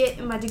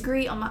Getting my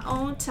degree on my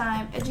own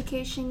time.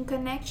 Education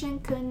Connection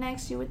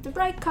connects you with the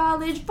right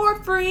college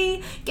for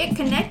free. Get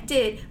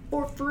connected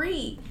for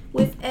free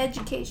with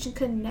Education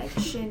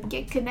Connection.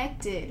 Get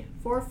connected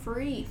for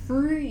free.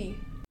 Free.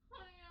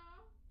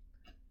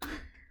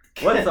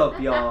 What's up,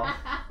 y'all?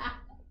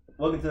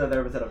 Welcome to another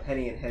episode of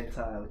Henny and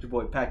Hentai with your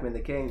boy Pac-Man the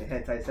King, the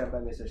Hentai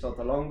Senpai, Mr.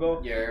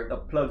 Sotolongo, the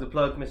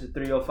plug, Mr.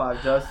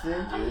 305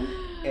 Justin,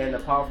 and the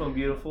powerful and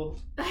beautiful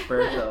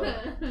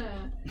Bertha.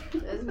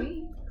 That's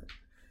me.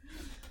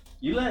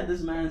 You let this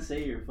man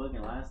say your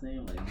fucking last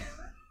name? Like,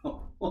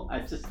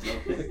 I just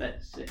noticed that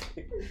shit.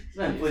 This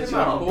man put you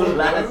on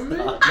blast.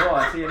 No,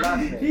 I see your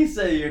last name. He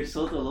said you're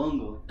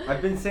Sotolongo.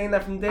 I've been saying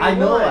that from day I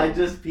know, one. I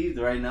just peeped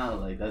right now.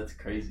 Like, that's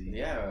crazy.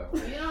 Yeah.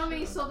 You know how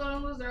many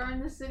Sotolongos there are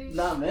in this city?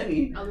 Not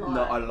many. A lot.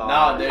 No, a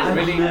lot. No, there's I've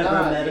really never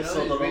not. met a You know,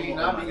 Sotolongo there's really in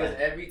not my because life.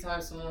 every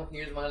time someone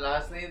hears my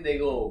last name, they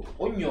go,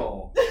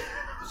 coño.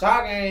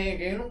 ¿Sabes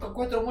que yo nunca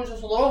encuentro mucho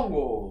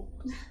Sotolongo?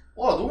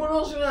 Oh, ¿tú me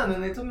conoces?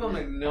 And they told me, I'm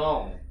like,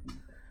 no,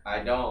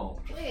 I don't.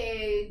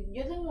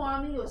 Yo tengo un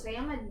amigo, se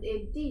llama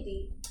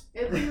Didi.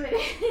 Él vive.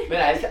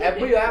 Mira, es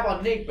muy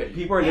about Nick, but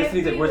People are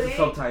listening to where's the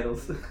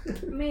subtitles.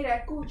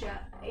 Mira, escucha.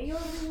 Yo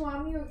tengo un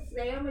amigo que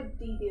se llama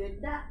Didi,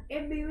 ¿verdad?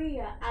 Él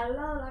vivía al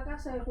lado de la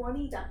casa de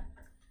Juanita.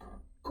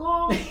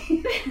 Con.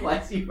 Why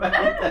is he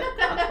writing that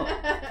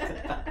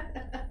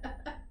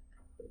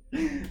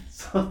down?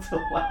 Soto,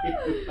 why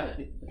are you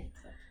writing that?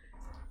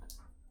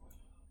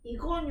 Y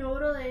coño,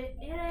 bro, él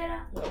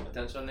era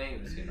potential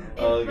names, you know.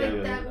 Okay,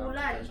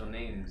 espectacular. Potential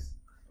names.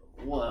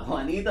 What,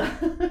 Juanita?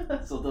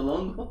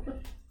 Sotolongo?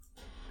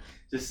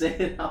 Just say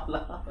it out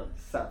loud.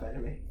 Stop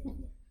anime.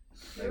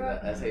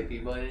 Like the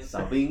SAP button.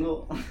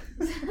 Sabingo?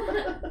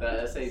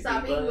 The SAP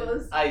Sabingos.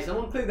 button. Hey,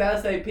 someone click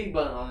the SAP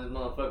button on this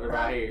motherfucker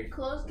right here.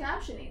 Closed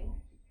captioning.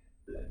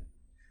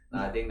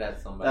 Nah, I think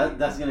that's somebody.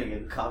 That's gonna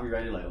get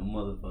copyrighted like a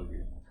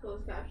motherfucker.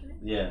 Closed captioning?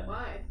 Yeah.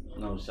 Why?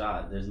 No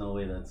shot. There's no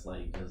way that's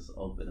like just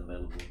open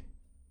available.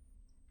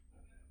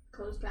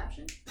 Closed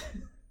caption?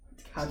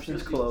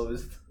 Captions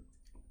closed.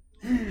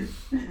 I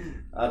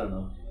don't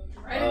know.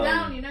 Write it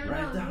down, you never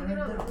write know. it down, Look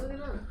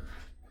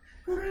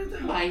write it it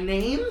up. My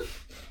name?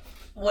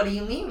 What do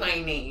you mean, my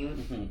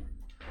name?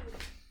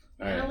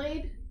 Alright.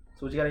 Adelaide?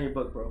 So what you got in your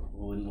book, bro?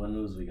 What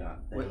news we got?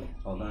 Wait.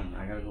 Hold on.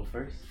 I gotta go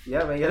first.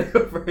 Yeah, man, you gotta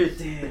go first.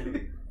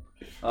 Damn.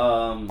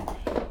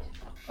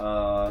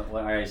 Well,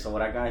 alright, so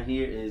what I got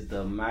here is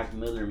the Mac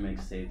Miller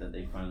mixtape that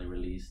they finally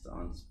released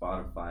on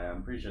Spotify.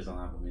 I'm pretty sure it's on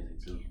Apple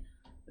Music too.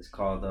 It's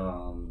called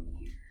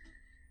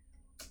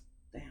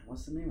damn,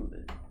 what's the name of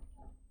it? I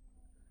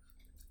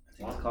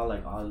think it's called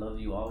like I Love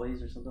You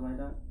Always or something like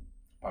that.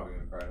 Probably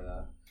gonna part of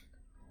that.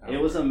 It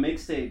was a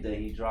mixtape that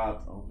he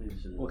dropped. Hopefully we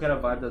should. What kind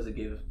of vibe does it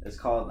give? It's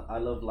called I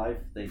Love Life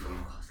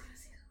Daydream.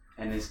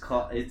 And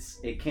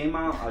it came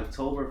out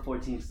October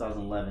 14,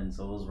 2011,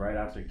 so it was right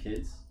after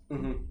Kids.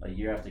 Mm-hmm. A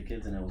year after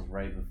Kids, and it was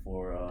right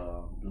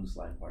before Blue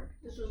Slide Park.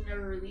 This was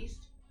never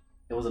released?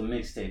 It was a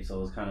mixtape, so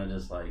it was kind of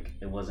just like,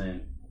 it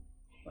wasn't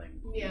like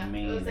Yeah.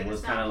 main. It was like it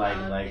was a kind of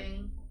SoundCloud like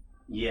thing.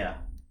 yeah.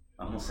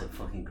 I almost said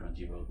fucking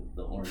Crunchyroll,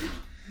 the orange.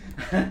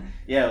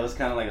 Yeah, it was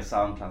kind of like a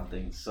SoundCloud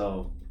thing.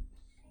 So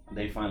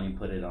they finally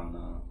put it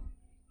on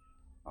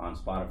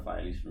Spotify,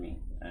 at least for me,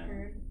 and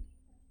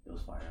it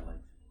was fire. I liked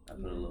it. I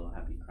put a little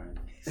happy crying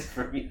face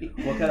for me.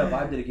 What kind of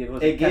vibe did it give?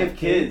 Was It kind gave of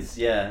kids,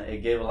 yeah.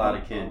 It gave a lot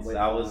of kids. with,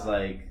 I was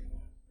like,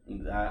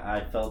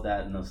 I felt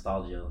that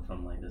nostalgia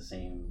from like the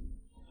same.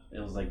 It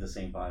was like the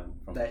same vibe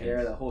from that kids.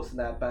 era, the whole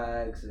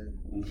snapbacks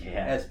and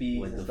Yeah,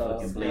 SBs with and the stuff.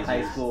 fucking blazers.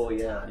 High school,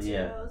 yeah.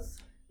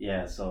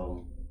 Yeah.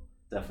 So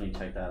definitely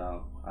check that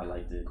out. I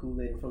liked it.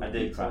 Kool-Aid from I the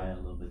did pizza. cry a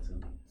little bit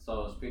too.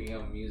 So speaking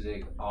of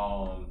music,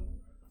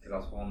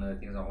 that's one of the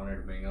things I wanted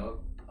to bring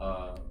up.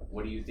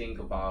 What do you think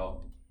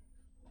about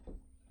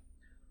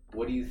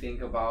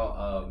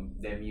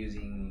them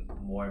using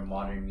more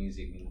modern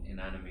music in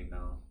anime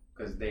now?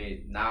 Because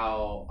they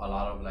now a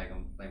lot of like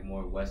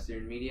more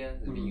Western media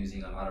has been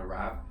using a lot of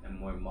rap and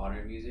more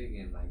modern music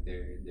in like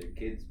their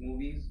kids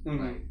movies, like,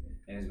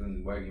 and it's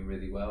been working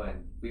really well.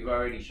 And we've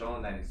already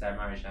shown that in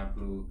Samurai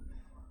Champloo,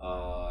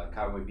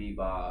 Cowboy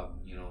Bebop,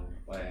 you know.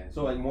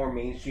 So like more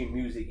mainstream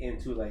music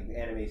into like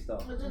anime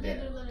stuff. But did they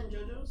do that in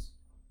JoJo's?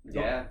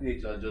 Yeah,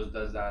 JoJo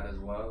does that as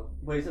well.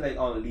 But isn't like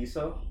on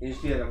Lisa? Is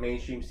she like a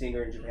mainstream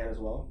singer in Japan as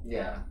well?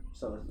 Yeah.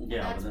 So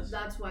Yeah,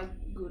 That's why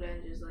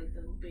Gurenge is like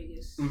the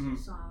biggest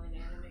song in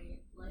anime,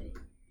 like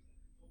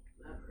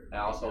ever.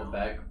 And also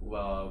Beck.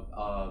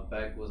 Well,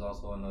 Beck was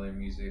also another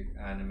music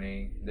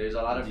anime. There's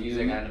a lot of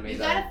music anime You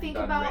that gotta have think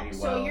done about really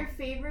so well. your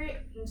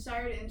favorite. I'm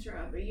sorry to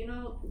interrupt, but you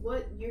know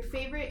what your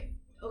favorite?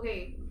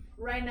 Okay,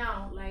 right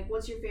now, like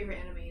what's your favorite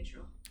anime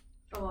intro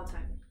of all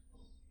time?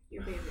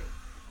 Your favorite.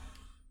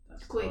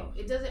 That's Quick. tough.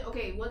 It doesn't.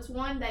 Okay, what's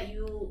one that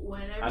you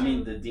whenever? I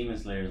mean, the Demon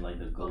Slayer is like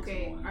the go-to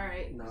Okay, one. all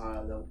right.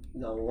 nah,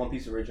 no One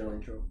Piece original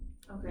intro.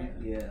 Okay.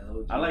 Yeah,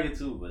 I like it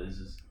too, but it's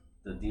just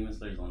the Demon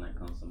Slayer is the one that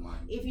comes to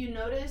mind. If you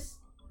notice,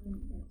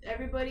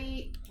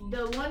 everybody,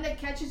 the one that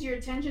catches your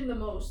attention the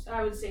most,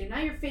 I would say,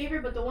 not your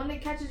favorite, but the one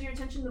that catches your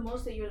attention the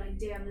most that you're like,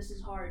 damn, this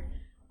is hard.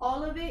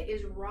 all of it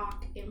is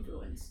rock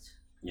influenced.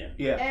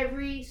 Yeah.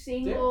 Every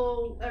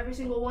single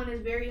one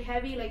is very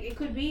heavy. Like it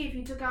could be if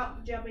you took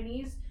out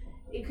Japanese,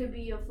 it could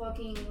be a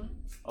fucking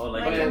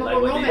like like what they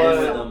romance did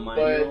with song. the My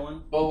Hero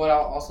one. But what I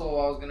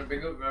was gonna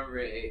bring up,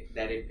 remember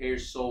that it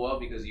pairs so well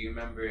because you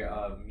remember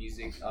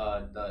music,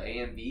 the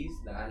AMVs,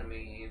 the anime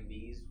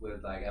AMVs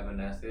with like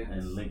Evanescence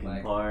And Linkin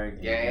like, Park.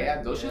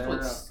 Yeah, those shit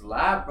would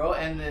slap, bro.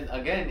 And then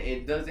again,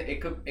 it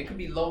could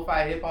be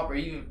lo-fi hip hop or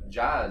even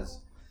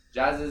jazz.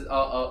 Jazz is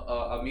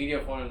a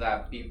media form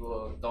that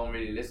people don't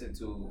really listen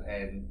to,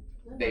 and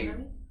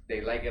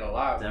they like it a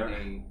lot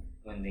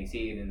when they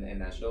see it in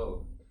that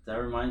show. That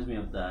reminds me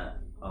of that.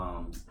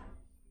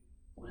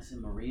 What is it,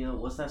 Maria?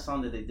 What's that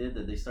song that they did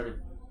that they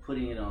started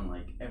putting it on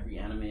like every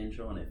anime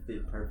intro and it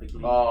fit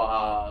perfectly?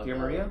 Dear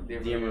Maria?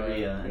 Dear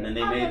Maria. And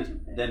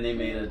then they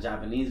made a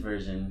Japanese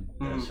version.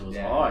 That shit was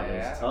hard. It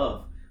was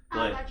tough.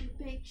 But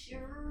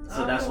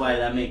so that's why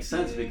that makes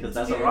sense because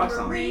that's a rock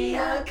song.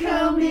 Maria,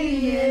 come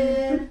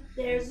in.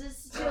 There's a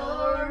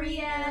story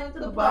at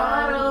the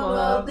bottom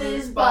of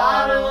this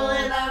bottle,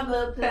 and I'm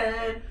a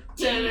pen.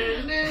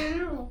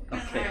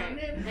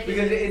 Okay.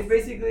 Because it's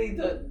basically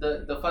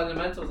the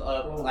fundamentals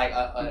of like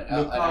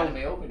an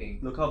anime opening.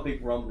 Look how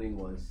big Rumbling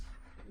was.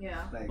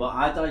 Yeah. Like, But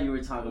I thought you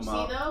were talking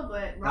about. See though,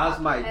 but that was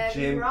my heavy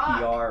gym rock.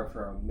 PR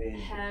for a minute.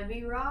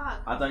 Heavy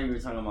rock. I thought you were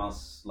talking about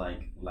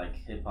like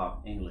hip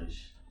hop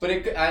English. But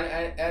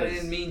I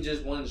didn't mean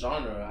just one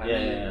genre. I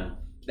mean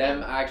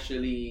them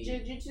actually.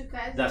 Jujutsu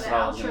Kaisen. That's the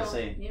what I was outro. gonna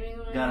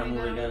say. Gotta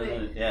move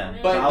it. Yeah.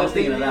 But So I was the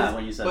thinking thing of that is-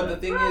 when you said But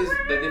that. the thing is,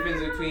 the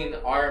difference between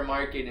our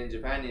market and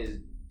Japan is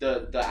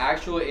the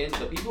actual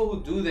the people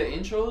who do the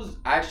intros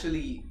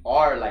actually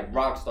are like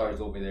rock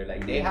stars over there.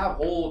 Like they have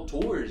whole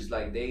tours.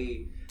 Like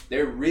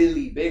they're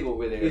really big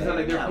over there. It's not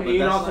like they're Yeah, but paying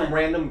that's off some like-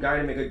 random guy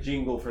to make a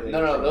jingle for them.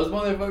 no, those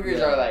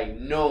motherfuckers are like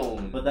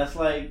known. But that's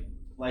like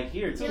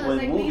here too Yeah, with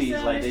it's like movies,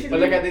 Lisa, like they Mr. do. But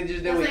look at they just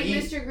did That's with like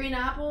Heat. Mr. Green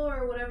Apple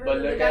or whatever. But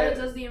The look guy at-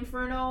 that does the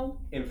Inferno.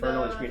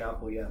 Inferno and Green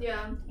Apple, yeah.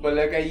 Yeah. But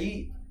look at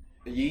Yeet.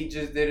 Yeet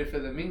just did it for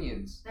the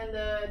Minions. And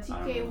the TK, I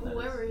don't know what that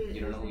whoever he is.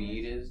 You don't know who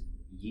Yeet is?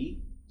 Yeet.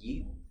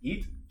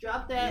 Yeet.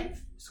 Drop that,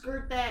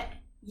 skirt that.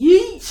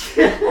 Yeet.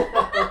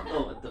 I don't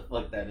know what the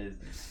fuck that is.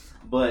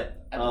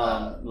 But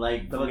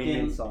like The Minion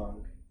fucking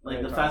song.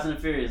 like the Fast and the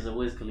Furious, the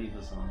Wiz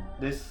Khalifa song.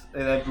 This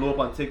and that blew up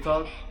on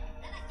TikTok.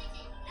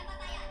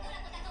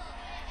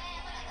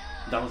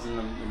 That was in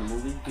the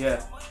movie?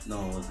 Yeah.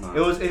 No, it was not. It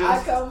was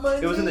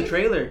in the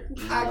trailer.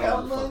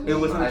 It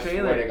was in the I swear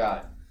trailer. to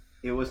God.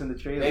 It was in the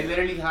trailer. They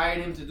literally hired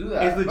him to do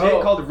that. It's legit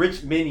bro. called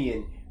Rich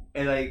Minion.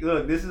 And like,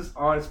 look, this is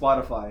on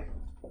Spotify.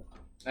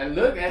 And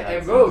look, and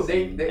That's bro,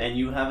 insane. they And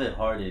you have it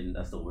hardened.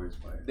 That's the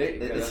worst part.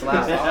 It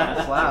slaps.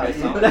 It slaps.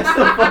 That's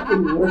the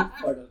fucking worst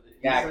part of it.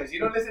 Yeah, because you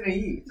don't listen to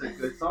Yeet. It's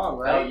a good song,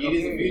 right? No, Yeet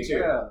is the future.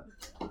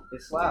 Yeah.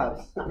 It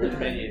slaps. Rich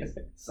Minions.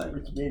 It's like,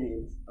 Rich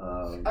Minions.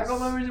 I got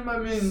members in my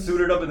minions.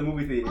 Suited up in the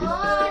movie theater.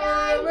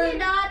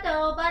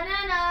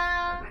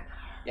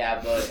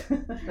 Yeah, but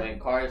when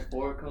Cars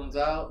 4 comes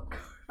out,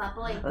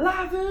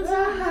 Life is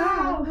a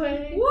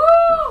highway.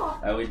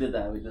 Woo! we did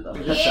that.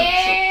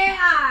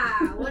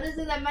 Yeah! What is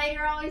it that my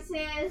girl always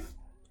says?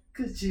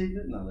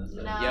 No, that's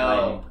No.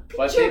 yo,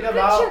 but think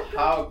about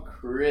how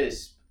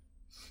crisp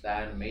the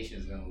animation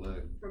is gonna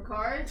look. For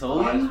Cars?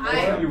 Told you.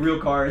 You real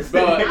cars.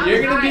 Bro,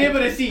 you're gonna be right. able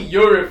to see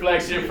your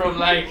reflection from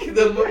like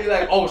the movie,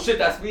 like, oh shit,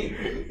 that's me.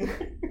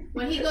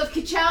 When he goes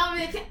ka-chow,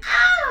 it's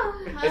ow!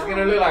 It's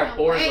gonna look like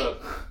Forza.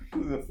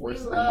 The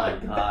force. Oh my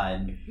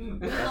god,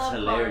 that's love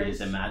hilarious!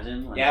 Cars.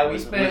 Imagine. Like, Yeah, we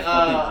with spent,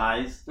 fucking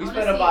eyes. We I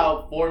wanna spent see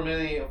about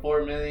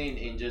 4 million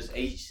in just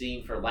each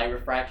scene for light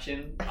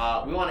refraction.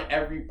 We wanted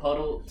every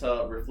puddle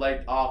to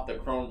reflect off the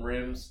chrome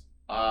rims.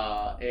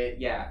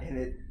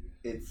 And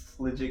it's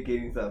legit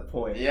getting to that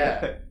point.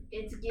 Yeah.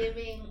 It's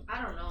giving,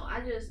 I don't know,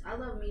 I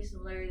love me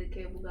some Larry the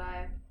Cable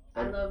Guy.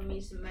 I love me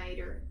some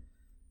Mater.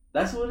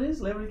 That's what it is.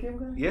 Larry the Cable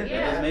Guy. Yeah.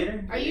 Yeah. That's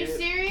Mater. Are you Getting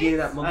serious?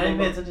 that I didn't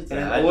pay mumbo. attention to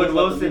And that. I Owen just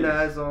love the Wilson music.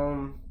 as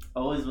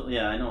Always,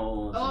 yeah, I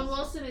know. Owen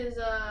Wilson is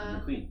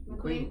McQueen.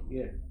 McQueen.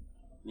 Yeah.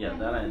 Yeah,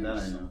 that I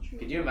know.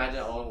 Could you imagine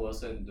Owen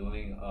Wilson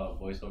doing a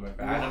voiceover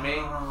for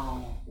anime?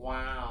 Wow.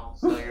 Wow.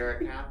 So you're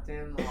a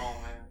captain? Oh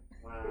man.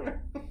 Wow.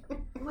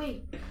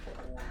 Wait,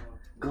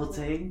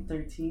 Goten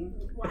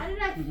 13. why did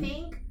I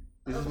think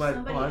This of is my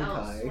somebody bun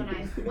else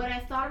pie. when I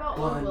thought about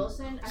Owen Bun.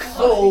 Wilson? I thought I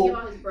So, was thinking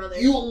about his brother.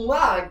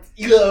 liked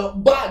your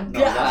bad No,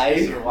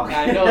 that's Mr. Walker.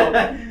 I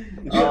know.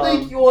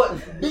 You're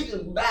big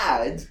and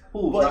bad. Who?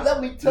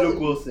 let me Luke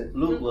Wilson.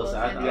 Luke Wilson. Wilson.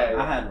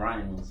 I had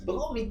Ryan Wilson.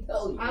 let me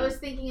tell you. I was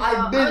thinking I've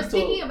about been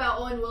thinking about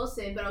Owen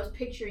Wilson, but I was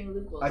picturing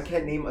Luke Wilson. I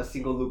can't name a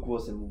single Luke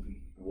Wilson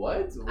movie.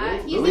 What? He's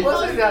Luke in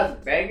Wilson mostly- has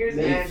bangers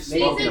They've and He's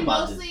spoken in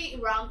about mostly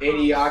rom-coms.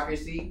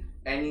 Idiocracy,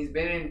 and he's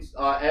been in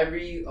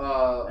every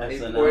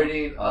SNL.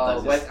 important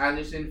that's Wes just-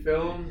 Anderson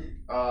film.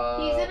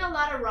 He's in a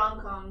lot of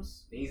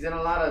rom-coms. He's in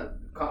a lot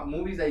of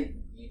movies that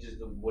you just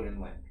wouldn't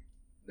like.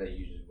 That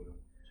you just wouldn't.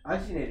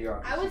 I've seen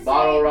Idiocracy. I would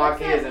Bottle say,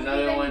 Rocket what's is that movie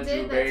another that he one, did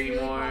Drew that's really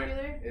Barrymore.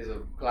 popular? Is a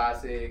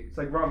classic. It's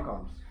like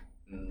rom-coms.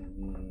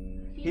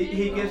 Mm,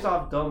 He gives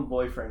off dumb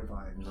boyfriend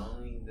vibes. no,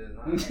 he does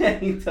not. Yeah,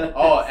 he does.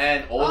 Oh,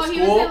 and old he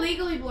school. was in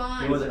Legally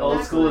Blonde. He was That's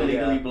old school, why.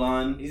 Legally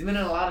Blonde. He's been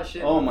in a lot of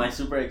shit. Oh, man. My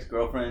Super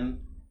Ex-Girlfriend.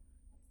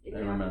 It I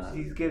remember happens.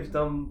 that. He gives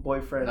dumb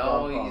boyfriend.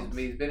 No, rom-coms.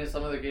 he's been in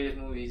some of the greatest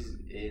movies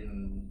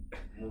in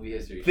movie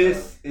history.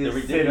 This The is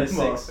Ridiculous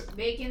cinema. Six.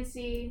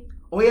 Vacancy.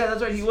 Oh yeah,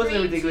 that's right. He was in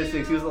Scream Ridiculous 2.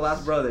 Six. He was the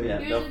last brother. Yeah.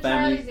 He was The in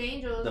Family- Charlie's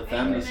Angels. The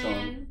Family Anchorman.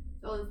 Stone.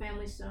 Oh, the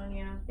Family Stone,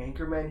 yeah.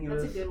 Anchorman. He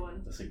That's was. a good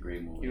one. That's a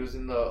great movie. He was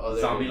in the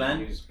other Zombieland?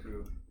 news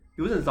crew.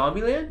 He was in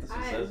Zombieland. That's what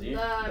it I says here.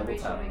 love Double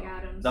Rachel Tap.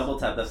 McAdams. Double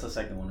Tap, that's the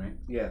second one, right?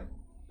 Yeah.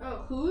 Oh,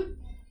 Hoot?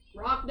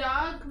 Rock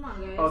Dog? Come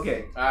on, guys.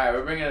 Okay. Alright,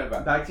 we're bringing it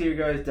back. Back to your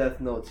guys'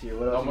 Death Notes here.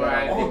 What else? No you more got?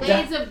 acting. Oh,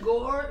 Blades of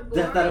Gore.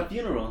 Death at a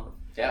Funeral.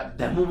 Yeah.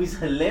 That movie's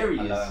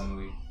hilarious. I love that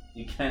movie.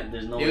 You can't,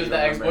 there's no He way was you the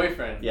don't remember.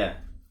 ex-boyfriend. Yeah.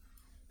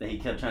 That he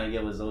kept trying to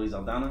get with Zoe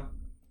Saldana.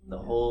 The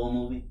whole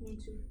movie. Me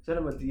too. Is that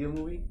a Medea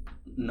movie?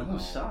 No No.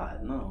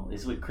 shot, no.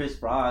 It's with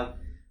Chris Rock.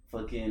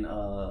 Fucking,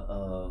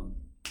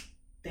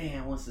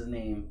 damn, what's his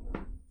name?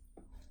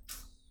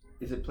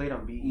 Is it played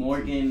on BET?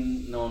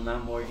 Morgan, no,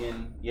 not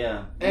Morgan.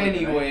 Yeah.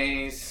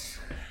 Anyways.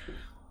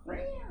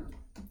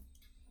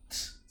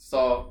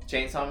 So,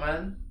 Chainsaw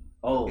Man,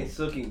 Oh, It's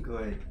looking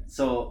good.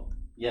 so,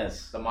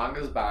 yes, the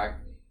manga's back.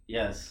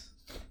 yes.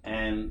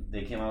 And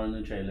they came out with a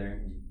new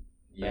trailer.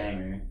 Yeah.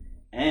 Banger.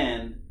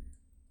 And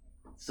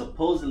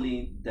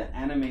supposedly the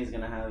anime is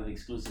gonna have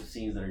exclusive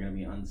scenes that are gonna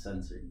be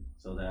uncensored,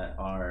 so that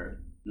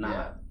are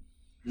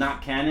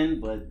not canon,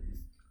 but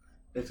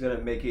It's gonna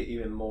make it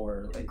even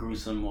more like.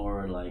 gruesome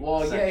or like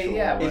Well, sexual.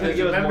 yeah, It's because gonna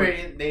give us remember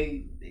more-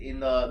 they in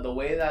the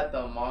way that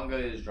the manga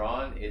is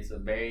drawn, it's a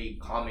very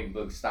comic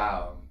book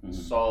style. Mhm.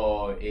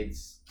 So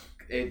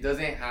it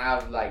doesn't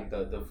have like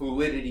the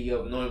fluidity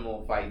of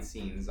normal fight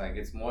scenes. Like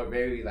it's more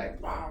very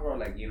like rah, rah,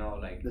 like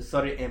like The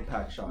sudden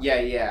impact shot.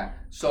 yeah.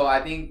 So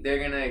I think they're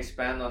gonna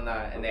expand on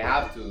that, and they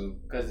have to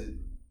because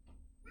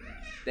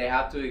they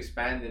have to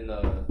expand in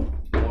the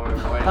more in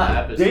the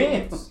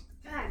episodes.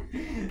 God,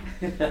 Damn.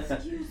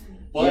 excuse me.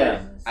 But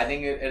Yeah. I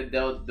think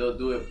they'll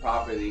do it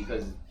properly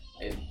because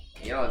it's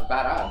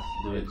badass.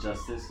 Do it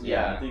justice.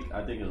 Yeah. I think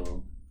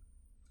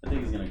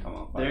it's gonna come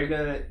out. They're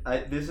gonna.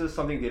 This is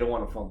something they don't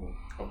want to fumble.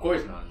 Of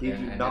course not. They And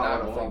do they're not want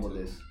to going fumble to.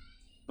 this.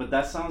 But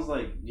that sounds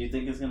like. Do you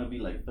think it's gonna be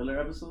like filler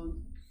episodes?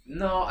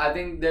 No, I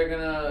think they're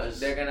gonna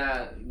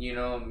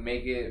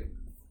make it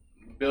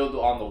build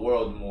on the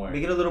world more.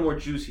 Make it a little more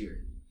juicier.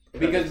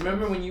 Because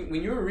remember when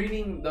you were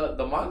reading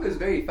the manga is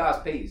very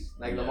fast paced.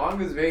 Like the Yeah.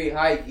 manga is very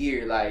high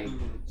gear. Like Mhm.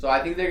 so,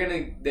 I think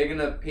they're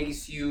gonna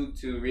pace you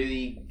to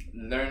really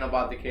learn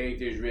about the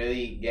characters,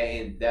 really get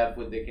in depth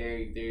with the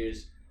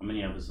characters. How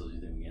many episodes do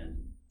you think we get?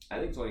 I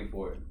think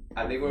 24.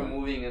 I think we're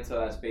moving into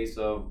that space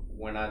of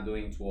we're not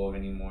doing 12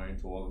 anymore.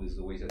 12 is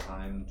a waste of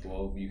time.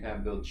 12, you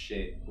can't build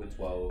shit with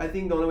 12. I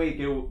think the only way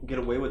to get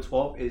away with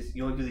 12 is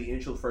you only do the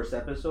initial first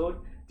episode.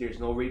 There's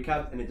no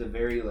recaps, and it's a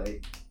very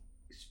like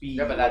speed.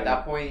 Yeah, but at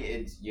that point,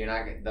 you're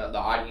not the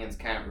audience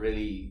can't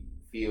really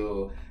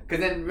feel. Because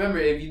then remember,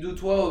 if you do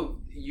 12,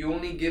 you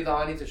only give the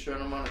audience a short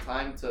amount of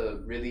time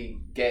to really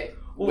get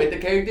with the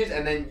characters,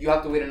 and then you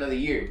have to wait another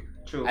year,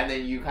 True. and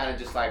then you kind of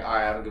just like, all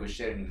right, I don't give a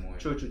shit anymore.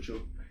 True.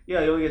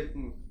 Yeah, you only get.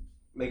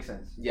 Makes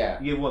sense. Yeah.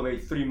 You give maybe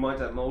 3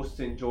 months at most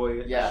to enjoy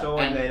the Yeah, show,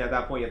 and and- then at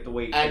that point you have to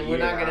wait. And a we're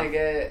year not and a gonna half.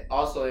 get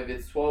also if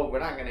it's 12, we're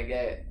not gonna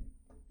get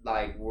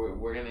like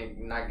we're gonna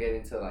not get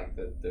into like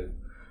the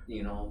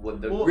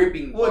with the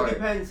gripping Well, part. it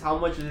depends how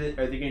much of it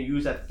are they gonna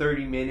use that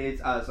 30 minutes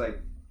as like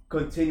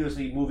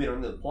continuously moving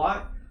on the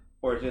plot,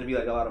 or it's gonna be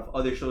like a lot of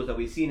other shows that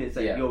we've seen. It's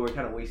like, Yeah. yo, we're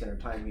kind of wasting our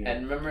time here.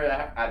 And remember,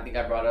 I think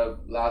I brought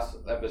up last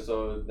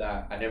episode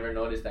that I never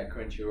noticed that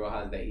Crunchyroll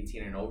has the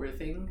 18 and over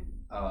thing.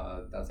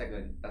 That's like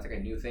a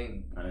new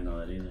thing. I didn't know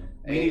that either.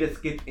 we need a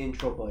skip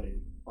intro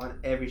button on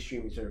every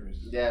streaming service.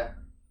 Yeah.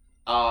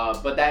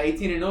 But that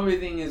 18 and over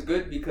thing is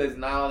good because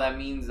now that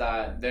means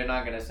that they're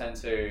not gonna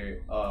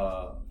censor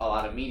a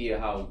lot of media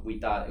how we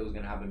thought it was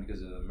gonna happen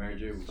because of the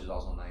merger, which is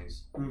also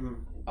nice. Mm-hmm.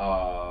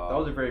 That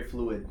was a very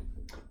fluid.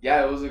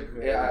 Yeah,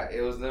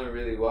 it was done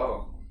really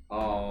well.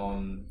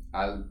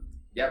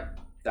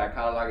 That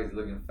catalog is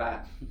looking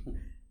fat.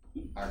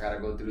 I gotta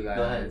go through that.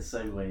 Go ahead,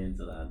 segue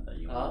into that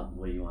you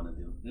what you want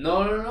to do.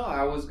 No.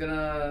 I was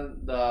gonna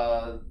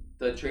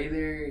the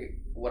trailer.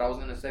 What I was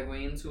gonna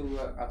segue into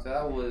after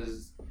that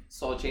was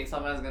so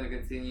Chainsaw Man is gonna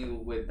continue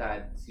with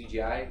that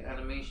CGI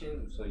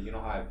animation. So you know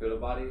how I feel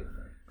about it.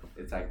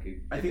 It's like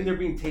I think they're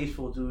being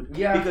tasteful, dude.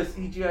 Yeah. Because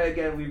CGI,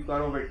 again, we've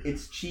gone over it.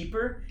 It's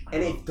cheaper,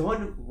 and if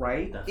done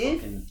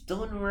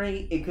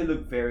right, it could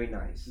look very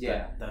nice.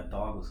 Yeah. That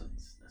dog was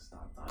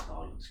that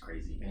dog looks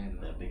crazy. Man,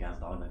 That big ass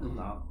dog that comes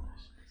out.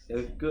 It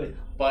looks good.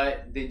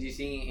 But did you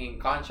see in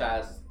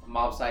contrast,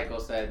 Mob Psycho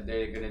said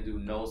they're gonna do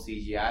no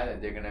CGI,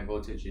 that they're gonna go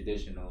to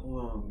traditional.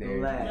 Whoa, They're-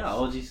 relax. Yeah,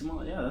 OG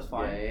Small. Yeah, that's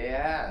fine.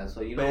 Yeah. So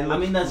you But it know, I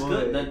mean, that's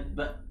good. good.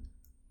 But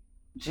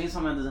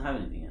Chainsaw Man doesn't have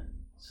anything yet,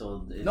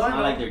 so it's No, I not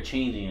know. like they're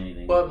changing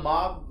anything. but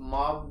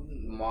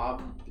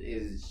Mob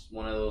is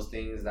one of those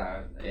things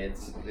that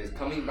it's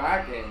coming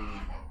back, and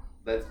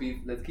let's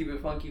keep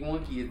it funky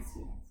wonky. It's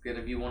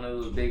gonna be one of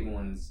those big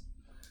ones.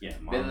 yeah,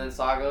 Vinland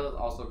Saga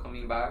also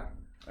coming back.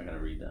 I gotta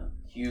read that.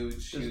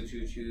 Huge.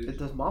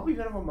 Does manga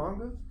even have a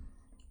manga?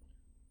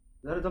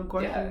 Is that a dumb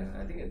question?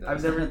 Yeah, I think it does.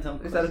 I've never.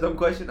 Is that a dumb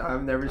question?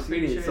 I've never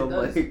seen it, sure so it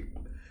does. like,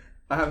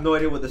 I have no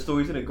idea what the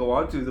story's gonna go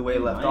on to the way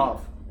it left might.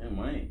 off. It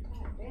might.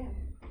 Damn.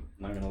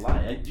 Not gonna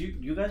lie. Do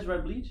you guys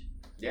read Bleach?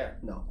 Yeah.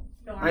 No,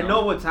 No, I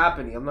know what's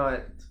happening. I'm not.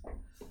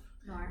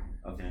 No.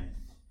 Okay.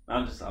 I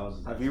was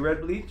just. Have you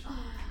read Bleach?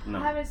 No.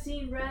 I haven't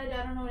seen Red.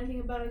 I don't know anything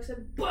about it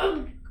except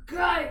Bug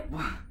Guy.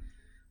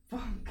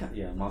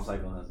 Yeah, Mob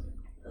Psycho has it.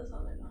 That's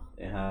all I know.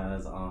 It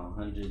has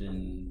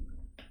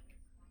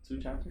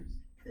 102 chapters.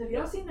 Have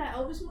y'all seen that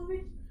Elvis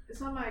movie?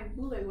 It's on my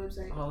bootleg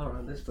website. All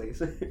around this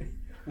place.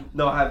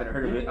 No, I haven't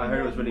heard of it. I heard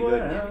it was really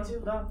good. me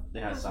too. They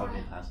have That's South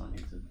right. Pass on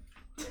YouTube.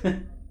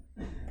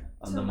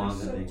 On the Someone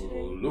manga said thing.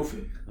 today.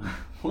 Luffy.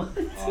 What?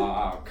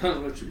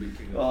 Can't let you be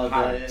king of Oh,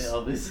 pirates. I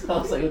was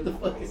like, what the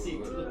fuck is he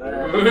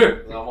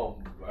doing?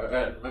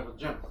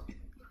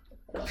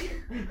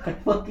 I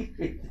fucking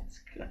hate this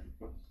guy.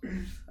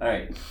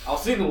 Alright. I'll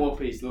see the One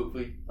Piece,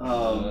 Luffy.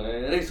 Um,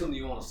 It ain't something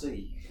you want to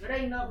see. It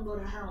ain't nothing but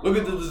a hound. Look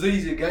at the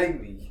disease it gave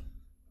me.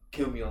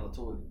 Kill me on the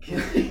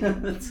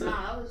toilet.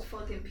 Nah, that was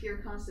fucking pure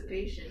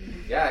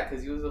constipation. Yeah,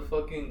 because he was a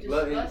fucking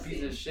glutton Disgusting.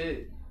 piece of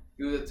shit.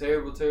 He was a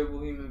terrible,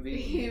 terrible human being.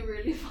 He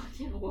really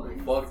fucking was. He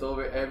fucked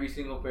over every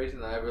single person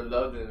that ever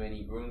loved him, and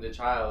he groomed a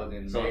child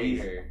and married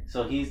her.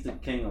 So he's the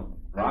king of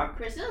rock?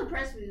 Priscilla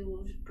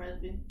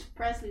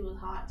Presley was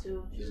hot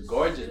too. She was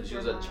gorgeous, but she super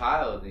was a hot.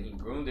 child, and he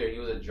groomed her, and he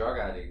was a drug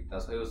addict.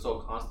 That's why he was so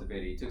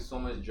constipated. He took so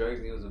much drugs,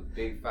 and he was a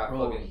big, fat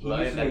Bro, fucking he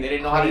glutton. used to Like, they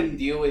didn't know how to crazy.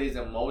 deal with his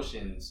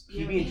emotions.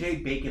 PB&J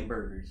bacon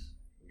burgers.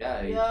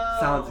 Yeah, he, Yo.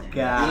 Sounds he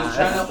gas. was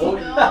trying to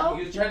You know?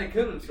 he was trying to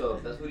kill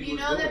himself. That's what he You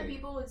was know that doing.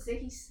 people would say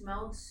he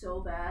smelled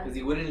so bad. Because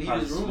he wouldn't leave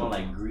Probably his room. smell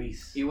like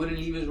grease. He wouldn't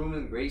leave his room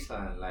in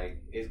Graceland.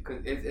 Like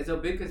it's a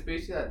big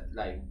conspiracy that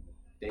like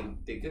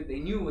they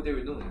knew what they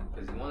were doing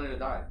because he wanted to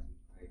die.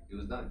 Like it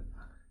was done.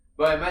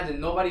 But imagine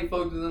nobody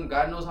fucked with him.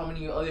 God knows how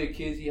many other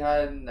kids he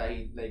had that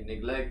he like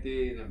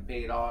neglected and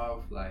paid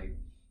off. Like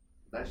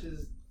that's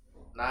just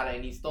not.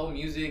 And he stole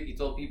music. He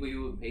told people he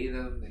would pay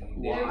them. And he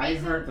Well, did. I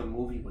heard the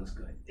movie was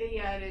good.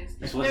 Yeah, it is.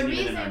 This The wasn't even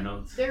in reason- our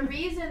notes. The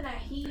reason that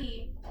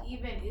he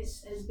even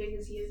is as big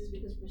as he is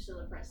because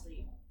Priscilla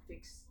Presley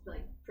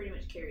pretty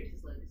much carried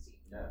his legacy.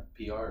 Yeah,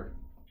 PR.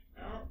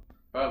 Oh.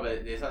 Bro,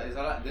 but there's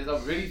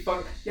a really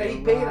fun. Yeah,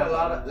 he paid a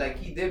lot of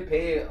he did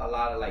pay a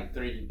lot of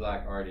 3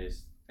 black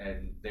artists,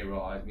 and they wrote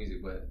all his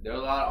music. But there were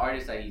a lot of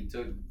artists that he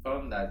took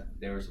from that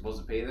they were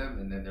supposed to pay them,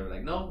 and then they were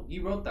like, no, he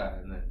wrote that,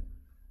 and then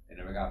they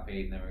never got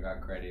paid, never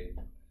got credit.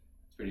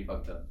 It's pretty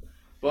fucked up.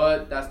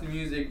 But that's the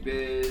music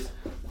biz.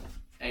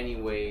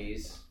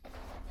 Anyways.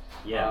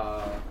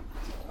 Yeah.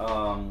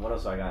 What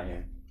else do I got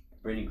here?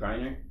 Brittany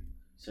Griner.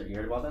 So you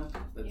heard about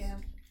that? Yeah.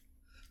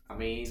 I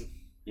mean,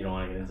 You don't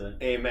want to get into it?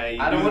 Hey man,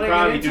 you I do don't the want to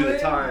crime, get you do into the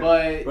it, time.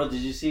 but Bro,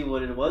 did you see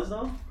what it was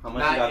though? How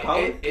much he got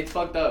caught with? it's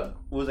fucked up.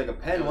 It was like a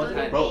pen, It wasn't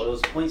was it? Bro, it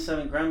was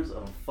 0.7 grams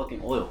of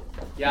fucking oil.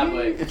 Yeah,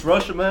 but It's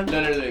Russia, man.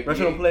 no.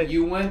 Russia don't play.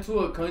 You went to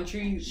a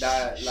country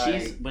that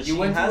But you she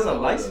went has to a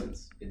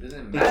license. It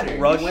doesn't It's matter.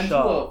 You went to Russia.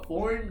 a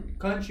foreign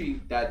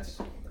country that's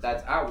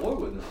at war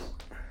with us.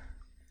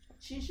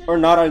 She should. Or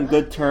not on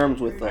good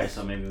terms with Right, us.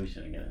 so maybe we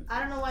shouldn't get into it.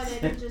 I don't know why they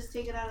didn't just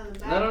take it out of the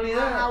bag. Not only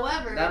that-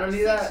 However, not only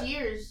 6 that-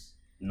 years.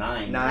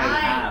 9 and a Nine.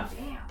 half.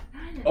 Damn. 9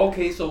 and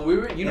Okay, so we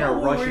were. You In know a who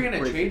we were Russian gonna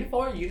prison. trade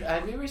for? Have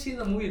you ever seen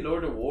the movie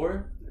Lord of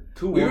War?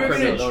 Two We war were gonna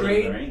criminals. Lord of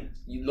trade- the Rings?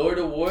 Lord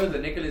of War, the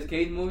Nicolas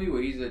Cage movie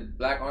where he's a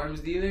black arms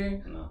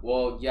dealer. No.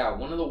 Well, yeah,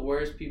 one of the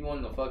worst people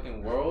in the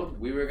fucking world.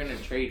 We were gonna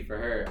trade for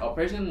her. A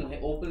person who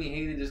openly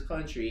hated this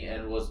country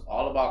and was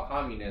all about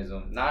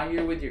communism. Now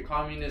you're with your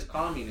communist.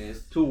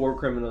 Two war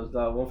criminals.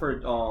 One for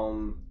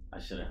I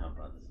shouldn't have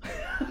brought this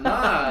up.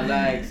 Nah,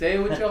 like say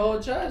it with your whole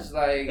chest.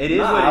 Like It is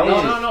Nah, what I it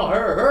was is. no,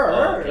 her.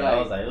 Oh, okay, I Like,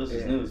 was like, it was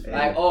just Yeah. news. Yeah.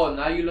 like, oh,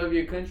 now you love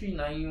your country.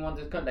 Now you want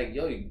this country. Like,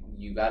 yo,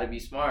 you gotta be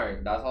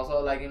smart. That's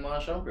also like Iman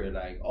Shumpert.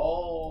 Like,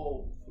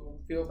 oh,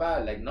 feel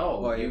bad. Like,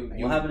 no, Oh, you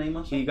What happened to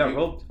Iman he got You-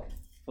 roped.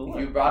 For what?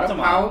 you brought a I'm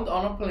talking pound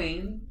on a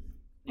plane.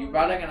 You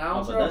brought like an about-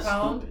 ounce Oh, or but a that's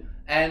pound, stupid.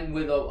 and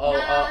with Nah, a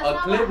that's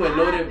not clip what with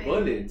loaded happened.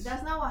 bullets.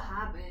 That's not what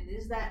happened.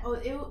 Is that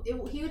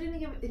he didn't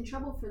get in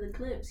trouble for the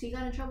clips. He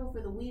got in trouble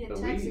for the weed in The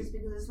Texas weed.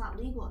 because it's not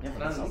legal in Yeah,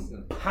 but Texas. that's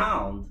Not a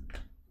pound.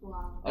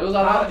 Wow. It was a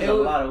lot. pound is a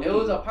lot of It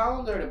was weed. a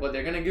pound, but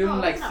they're gonna give No, him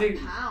it like wasn't a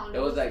 6. pound. It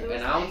was like an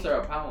ounce like- or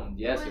a pound.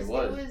 Yes, it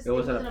was. It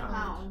wasn't wasn't a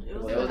pound. It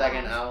It was, It was like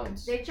an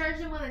ounce. They charged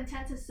him with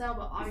intent to sell,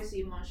 but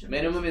obviously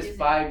Minimum is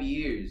 5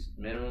 years.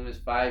 Minimum is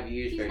 5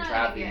 years He's for not gonna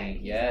trafficking. get-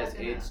 he's Yes, not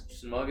gonna- it's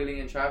smuggling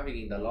and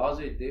trafficking. The laws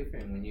are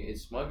different when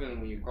it's smuggling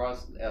when you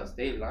cross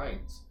state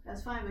lines.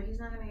 That's fine, but he's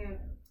not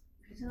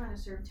gonna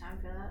serve time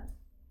for that.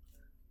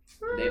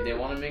 They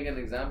want to make an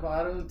example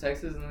out of him.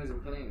 Texas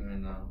isn't playing right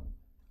now,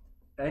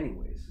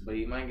 Anyways. but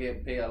he might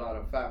get paid a lot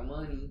of fat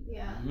money.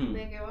 Yeah. Hmm.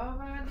 De que va a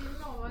pagar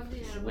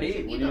dinero.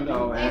 Wait, what do you El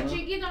know, man?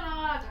 chiquito no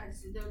va a la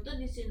cárcel, te lo estoy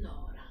diciendo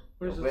ahora.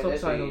 Where's the Pues eso, y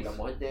subtitles? la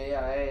muerte de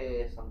ella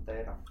es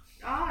santera.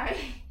 Ay,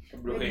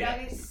 verdad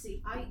que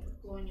sí. Ay,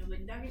 coño,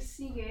 verdad que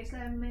sí, que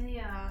esa es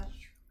media.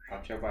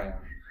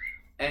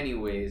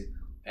 Anyways,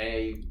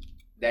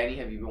 Danny,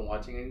 have you been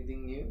watching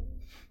anything new? Do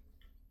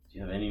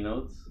you have any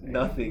notes?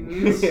 Nothing.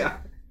 News? Yeah.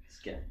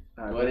 Scared.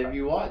 What have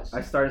you watched?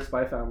 I started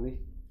Spy Family.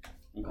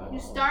 You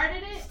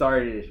started it?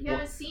 Started it. You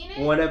haven't seen it?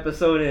 One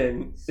episode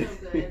in. So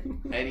good.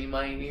 Any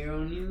My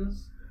Hero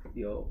news?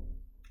 Yo,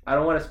 I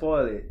don't want to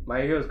spoil it.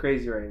 My Hero's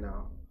crazy right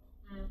now.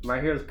 My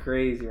Hero's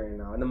crazy right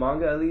now. And the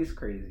manga at least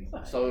crazy.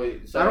 So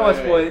I don't want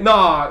to spoil it.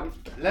 No,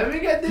 Let me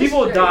get this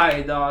people straight.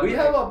 die, dog. We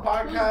have a Who's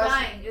podcast.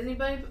 dying? Is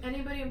anybody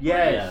important?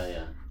 Yes.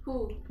 Yeah.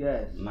 Who?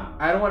 Yes. Nah.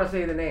 I don't want to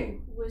say the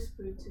name.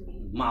 Whisper to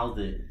me. Mouth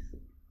it.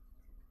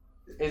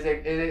 Is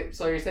it?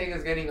 So you're saying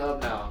it's getting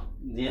up now?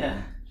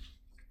 Yeah.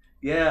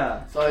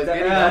 Yeah. So it's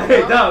getting Yeah, up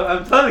now? no,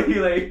 I'm telling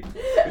you, like,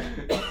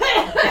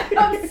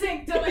 I'm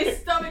sick to my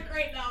stomach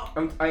right now.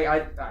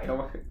 I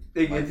don't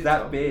think Why'd it's you that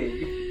tell?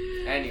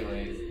 big.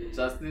 Anyways,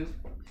 Justin,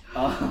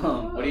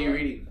 Um. what are you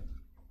reading?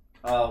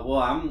 Well,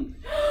 I'm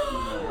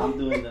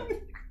doing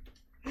the.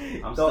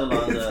 I'm still on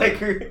It's the. like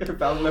her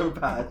family member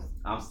passed.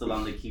 I'm still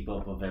on the keep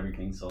up of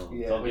everything. So.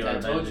 Yeah. Tokyo Which I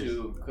told Revengers.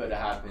 you could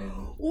have happened.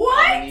 How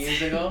What? many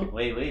years ago?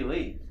 Wait. Wait,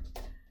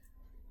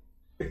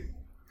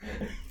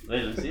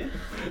 let me see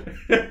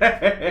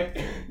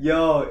it.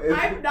 Yo,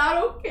 I'm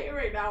not okay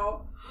right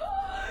now.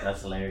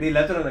 That's hilarious. they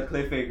left it on a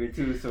cliffhanger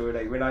too, so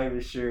we're not even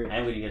sure.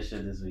 And we didn't get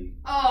shit this week.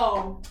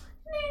 Oh.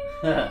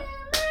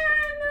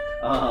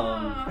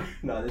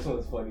 No, this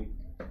one's funny.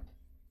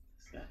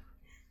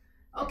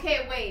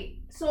 Okay,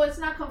 wait. So it's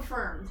not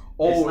confirmed.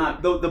 Oh, It's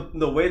not-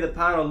 the way the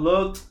panel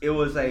looked, it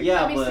was like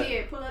Yeah, Let me but see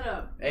it. Pull it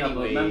up. Yeah,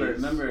 but Anyways,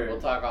 remember-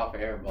 we'll talk off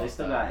air about they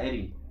still that. got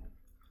Eddie.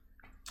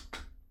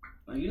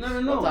 You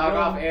never know. We'll talk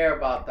bro. off air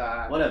about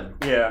that. Whatever.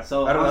 Yeah.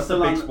 So I don't know. I'm That's a still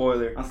big on.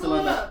 spoiler. I'm Pull still it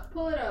on the up.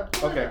 Pull it up.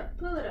 Pull Okay. it up.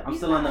 Pull it up. I'm He's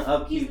still on not. the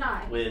upkeep He's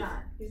not. with He's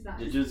not. He's not.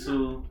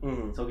 Jujutsu,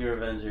 Mhm. Tokyo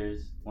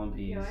Revengers, One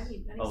Piece. Yo, I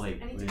need Oh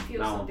wait, I need to wait, feel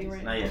not One something Piece,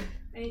 right not now. yet.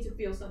 I need to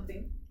feel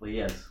something. But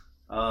yes,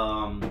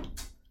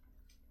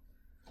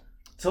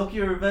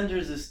 Tokyo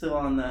Revengers is still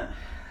on that.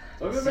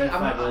 Tokyo same Reven-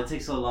 I'm- fight, but it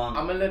takes so long.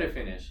 I'm gonna let it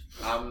finish.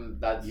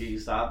 That's you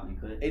stop. You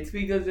quit. It's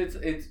because it's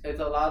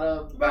a lot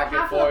of Bro, back and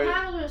half of the forth.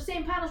 panels are the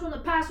same panels from the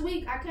past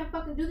week. I can't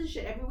fucking do this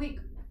shit every week.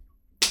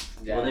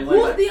 Yeah. Well, they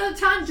Who's went- the other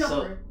time So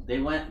jumper? they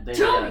went.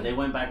 Tell me. They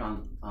went back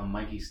on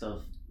Mikey's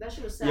stuff. That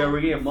shit was sad. Yeah,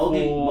 we're getting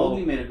Mowgli full.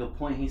 made a good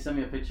point. He sent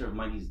me a picture of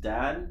Mikey's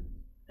dad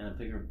and a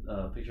picture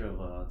of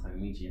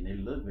Takemichi, and they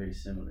look very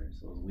similar.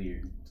 So it was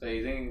weird. So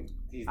you think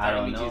he's I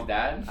don't Takemichi's know.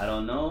 dad? I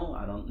don't know.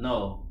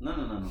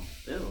 No.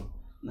 Ew.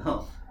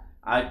 No.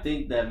 I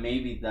think that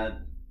maybe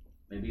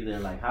they're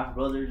like half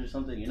brothers or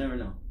something. You never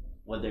know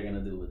what they're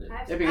gonna do with it.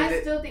 Yeah, because I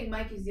they- still think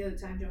Mikey's the other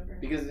time jumper.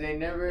 Because they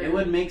never. It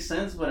would make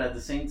sense, but at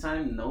the same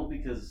time, no,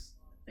 because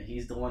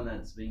he's the one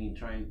that's being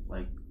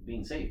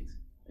saved,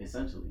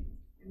 essentially.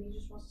 Maybe he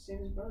just wants to save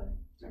his brother.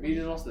 Maybe he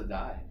just wants to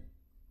die.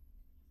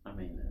 I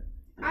mean,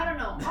 I don't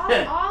know.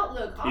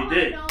 Look, He all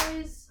did. I know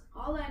is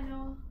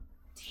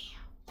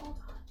Damn, hold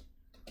on.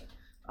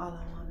 all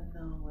I wanna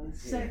know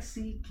is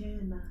sexy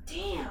can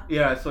Damn,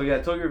 Yeah, so yeah,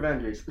 Tokyo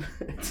Revengers.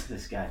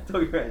 This guy.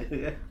 Tokyo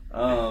Revengers, yeah.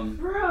 bro.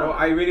 Bro,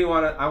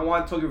 I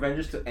want Tokyo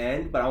Revengers to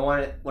end, but I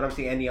want it, when I'm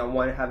saying ending, I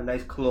want to have a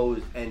nice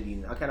closed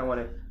ending. I kind of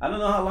want to. I don't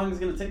know how long it's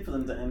gonna take for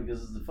them to end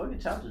because the fucking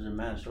chapters are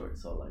mad short.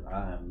 So like,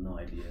 I have no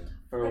idea.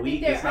 For a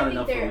week, it's not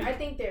enough for a I week.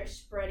 think they're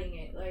spreading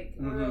it like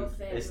Mhm. real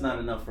thin. It's not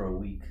enough for a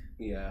week.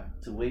 Yeah.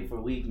 To wait for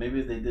a week,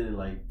 maybe if they did it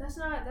like That's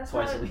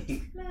twice not, a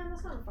week. Man,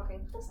 that's not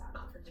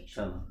confirmation.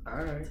 Tell them.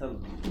 Alright. Tell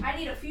them. I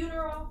need a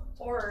funeral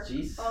or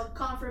Jeez. a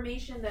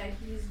confirmation that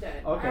he's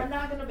dead. Okay. I'm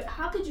not gonna be.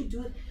 How could you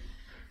do it?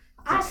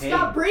 It's I okay.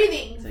 stopped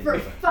breathing It's for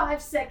okay.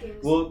 5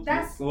 seconds. We'll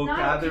That's we'll not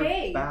gather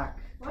okay. back.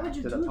 Why would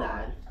you to the do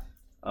pod.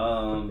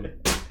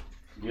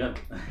 that?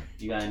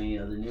 You got any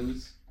other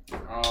news?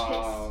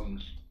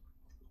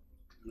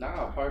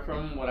 Nah, apart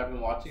from what I've been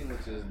watching,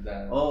 which is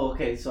that. Oh,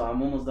 okay. So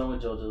I'm almost done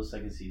with JoJo's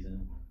second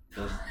season.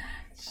 Just,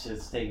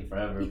 shit's taking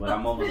forever, but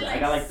I'm almost. I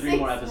got like 3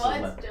 more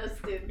episodes left.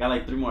 Justin. I got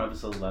like 3 more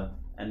episodes left,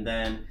 and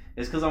then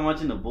it's because I'm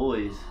watching The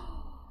Boys.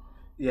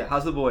 Yeah,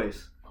 how's the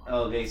boys?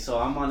 Okay, so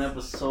I'm on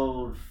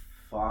episode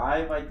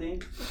 5, I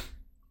think.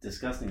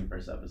 Disgusting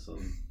first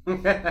episode.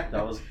 That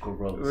was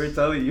gross. We're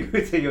telling you,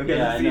 so you'll get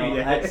Yeah, to I see know. it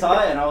yet. I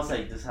saw it and I was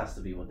like, this has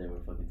to be what they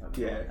were fucking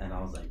talking Yeah. about. And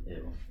I was like,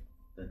 ew,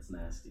 that's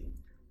nasty.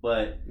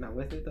 But Not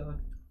with it though.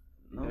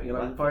 no, You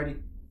like the party?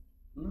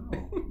 no.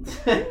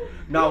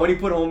 No, when he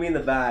put homie in the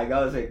bag,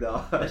 I was like,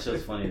 no. That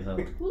shit's funny as hell.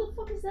 Who the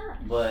fuck is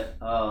that? But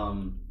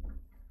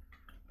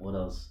what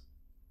else?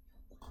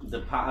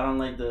 I don't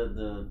like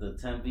the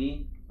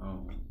 10V.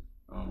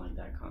 I don't like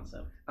that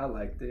concept. I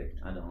liked it.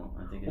 I don't.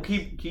 I think Well,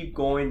 it's, keep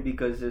going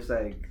because it's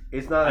like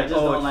it's not. I Like, just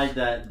oh, don't it's-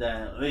 like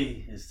that.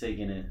 It's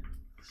taking it.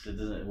 Shit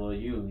doesn't. Well,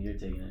 you're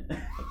taking it.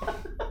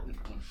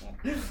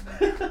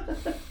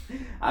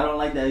 I don't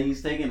like that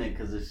he's taking it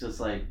because it's just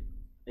like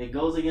it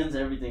goes against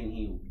everything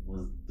he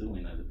was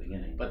doing at the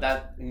beginning. But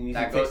that he needs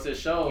that to goes take- to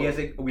show he has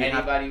to- we have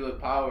anybody with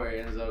power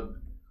ends up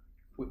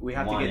we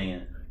have to wanting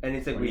get, it. and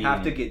it's like Or we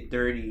have to needing get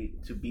dirty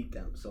to beat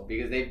them. So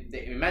because they And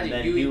imagine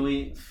then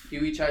Huey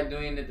tried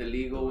doing it the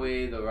legal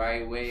way, the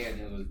right way, and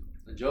it was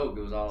a joke.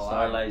 It was all a lie.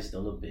 Starlight's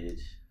still a bitch.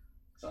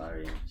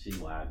 Sorry, she's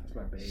whack. That's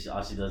my baby.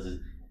 All she does is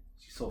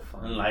She's so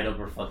fun. light up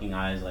her fucking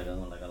eyes like a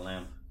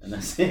lamp, and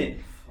that's it.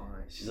 Fine.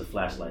 She's a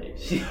flashlight.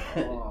 She,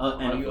 Oh,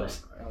 and a I'll flash.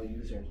 I'll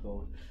use her as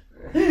both.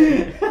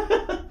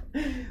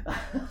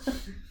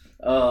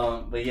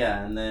 But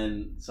yeah, and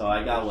then so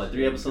I got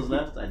 3 episodes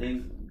left. I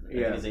think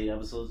it's 8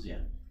 episodes. Yeah,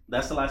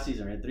 that's the last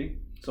season, right? 3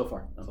 So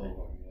far. Okay.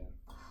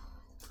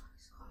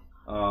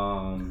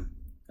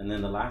 And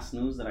then the last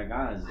news that I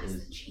got is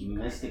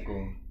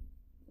Mystical.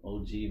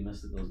 OG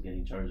Mystical is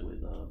getting charged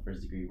with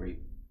first degree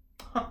rape.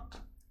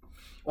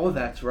 Oh,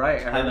 that's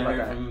right. I haven't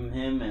heard from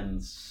him, and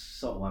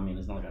it's not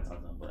like I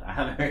talked to him, but I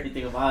haven't heard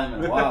anything about him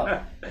in a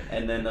while.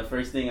 And then the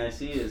first thing I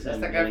see is that's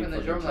him the guy getting from the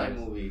fucking Drumline charged.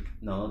 movie.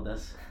 No,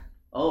 that's.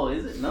 Oh,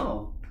 is it?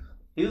 No,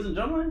 he was in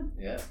Drumline.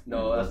 Yeah.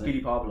 No, that's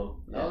Petey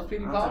Pablo. That was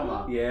Petey I'm talking Pablo?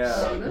 about-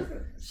 Yeah.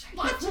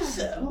 Watch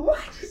yourself.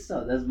 Watch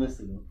yourself. That's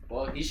Mystical.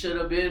 Well, he should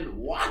have been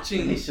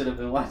watching. He should have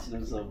been watching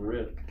himself for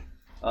real.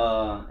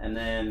 And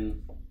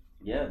then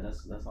yeah,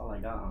 that's all I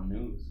got on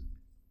news.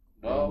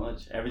 Well, Pretty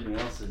much everything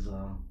else is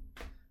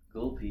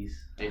gold piece.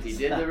 if he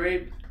did the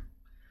rape,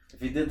 If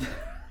he did,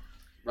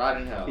 rot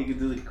in hell. he could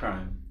do the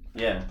crime.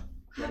 Yeah.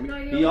 I have no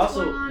idea He what's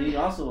going on.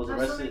 also was I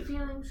have so many arrested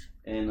feelings.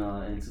 in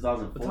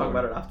 2004. We'll talk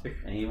about it after.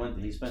 And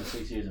he spent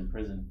 6 years in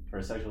prison for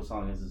a sexual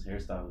assault against his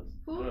hairstylist.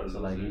 Who? So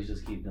like he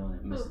just keep doing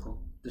it.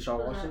 Mystical,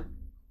 Deshaun Watson?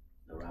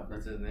 the rapper.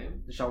 What's his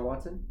name? Deshaun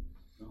Watson?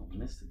 No,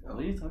 Mystical.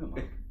 What are you talking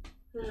about?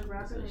 There's a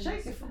rapper named Shake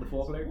it Mystical. The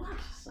football player?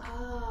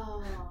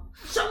 Oh.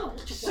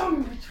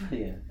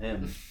 Yeah,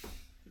 him.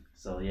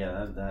 So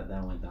yeah,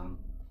 that went down.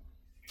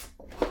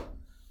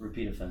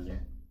 Repeat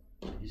offender.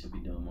 He should be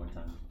doing more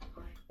time.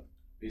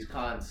 These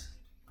cons.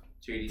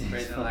 Treat each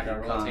prison These like a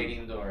fucking cons.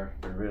 rotating door.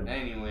 For real.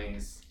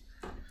 Anyways.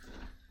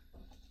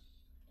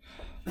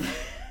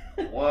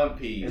 One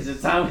Piece. Is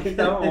it time we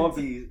That One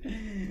Piece.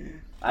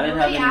 I didn't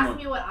have Nobody any asked more.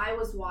 me what I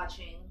was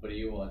watching. What are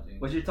you watching?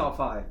 What's your top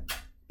 5?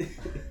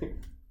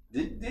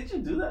 Did you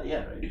do that?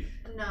 Yeah, right.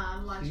 No,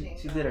 I'm watching.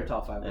 She did her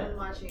top 5. I'm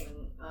watching.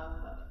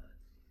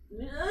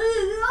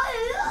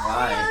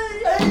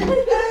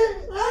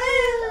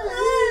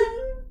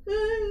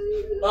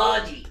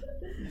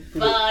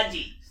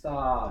 Baji.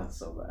 Stop. That's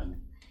so bad.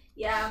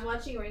 Yeah, I'm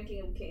watching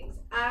Ranking of Kings.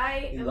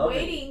 I You am love it.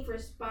 waiting for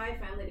Spy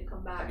Family to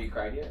come back. Have you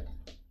cried yet?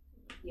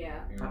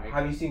 Yeah,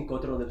 Have you seen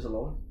Kotaro Lives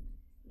Alone?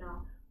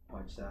 no.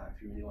 Watch that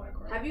if you really want to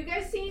cry. Have you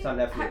guys seen? It's on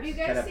Netflix. Have you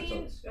 10 guys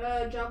seen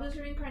episodes. Jobless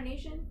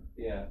Reincarnation?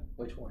 Yeah.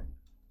 Which one?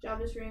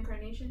 Jobless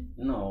Reincarnation.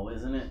 No,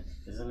 isn't it?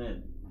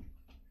 Mushi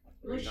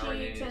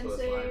Reincarnated into a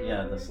Tensei. slime.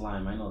 Yeah, the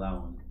slime. I know that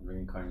one.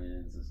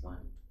 Reincarnated into slime.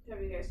 Have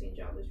you guys seen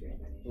Jobless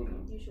Reincarnation?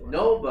 Mhm. You should watch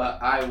No,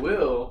 but I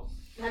will.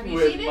 it. Have you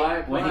with seen it? my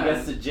When he plan.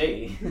 gets to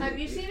J. Have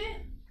you seen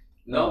it?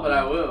 No, but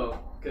I will.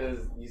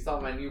 Because you saw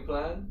my new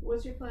plan.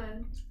 What's your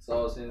plan?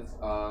 So since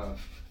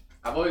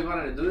I've always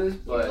wanted to do this,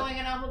 You're but going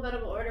in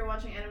alphabetical order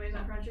watching animes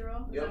on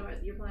Crunchyroll? Is Yep. that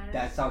what your plan is?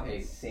 That sounds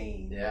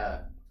insane.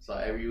 yeah. So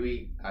every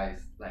week I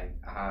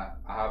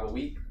have a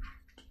week.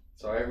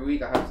 So every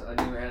week I have a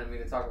new anime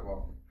to talk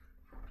about.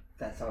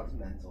 That sounds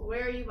mental.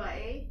 Where are you by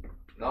A?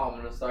 No, I'm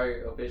gonna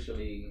start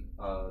officially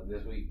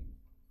this week.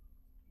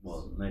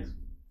 Well, next.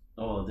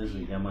 Oh, this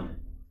week, yeah, Monday.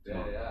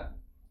 Yeah, yeah.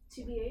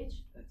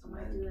 TBH? That's I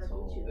might do that with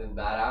mental. you. Then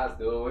badass,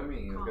 do it with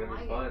me. It's gonna be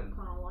Kinda fun. like it.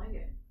 Kinda like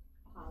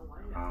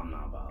it. I'm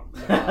not about. Nah,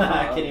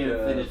 I can't I'm even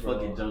good, finish bro.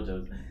 fucking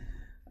JoJo's.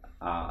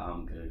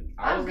 I'm good.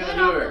 I was I'm gonna good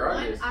do off it the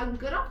regardless. I'm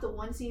good off the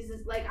one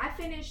season. Like I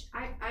finished.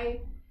 I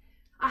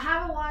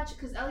haven't watched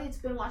because Elliot's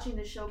been watching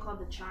this show called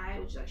The Chi,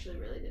 which is actually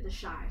really good. The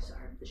Shy.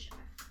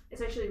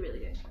 It's actually really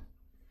good.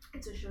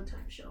 It's a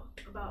Showtime show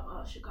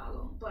about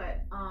Chicago.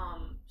 But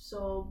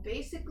so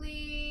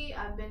basically,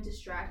 I've been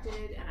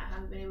distracted and I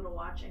haven't been able to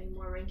watch any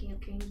more Ranking of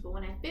Kings. But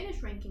when I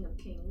finish Ranking of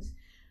Kings,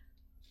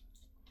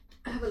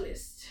 I have a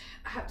list.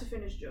 I have to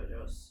finish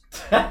JoJo's.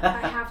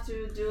 I have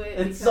to do it.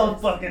 It's so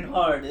because- fucking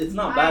hard. It's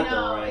not I bad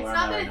know. though, right? It's where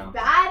not I'm that at it's right now.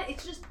 bad.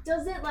 It just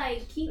doesn't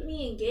like keep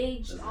me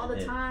engaged Doesn't all the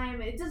hit.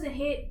 time. It doesn't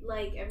hit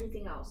like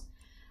everything else.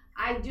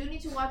 I do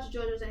need to watch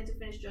JoJo's. I need to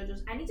finish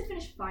JoJo's. I need to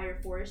finish Fire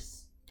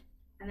Force,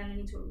 and then I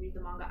need to read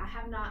the manga.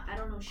 I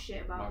don't know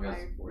shit about Manga's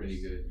Fire Force.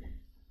 really good.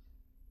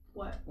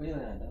 What? What are you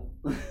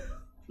looking at,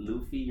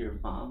 Luffy, your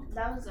mom.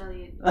 That was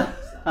Elliot.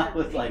 I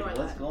was like, Ignore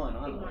what's that. going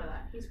on? Ignore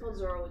that. He spelled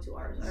Zoro with 2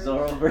 R's.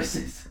 Zoro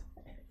versus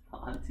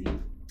Auntie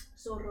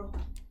Zoro.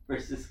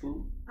 versus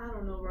who? I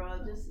don't know, bro.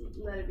 Just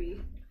let it be.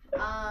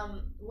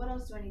 What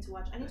else do I need to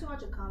watch? I need to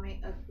watch a comic.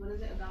 What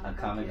is it? A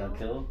comic got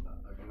killed.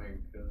 I can make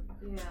it good.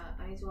 Yeah,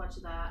 I need to watch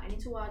that. I need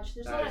to watch.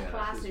 There's a Oh, lot yeah, of that's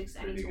classics I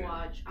need pretty to good.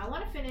 watch. I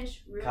want to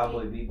finish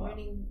Cowboy Bebop.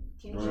 Rurouni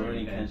Kenshin.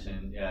 Rurouni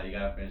Kenshin. Yeah, you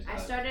gotta finish I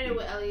that. started it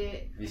with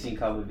Elliot. Have you seen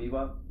Cowboy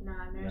Bebop? Nah,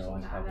 I've never Yeah, seen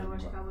watch that. I gotta Cowboy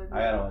watch Bebop. Cowboy Bebop. I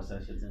gotta watch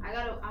that shit too.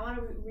 I want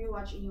to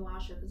rewatch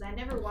Inuyasha because I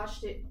never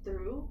watched it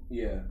through.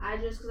 Yeah. I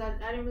just because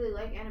I didn't really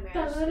like anime. I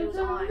just, it was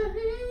on.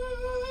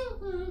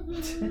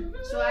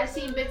 So I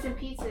seen bits and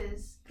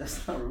pieces.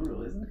 That's not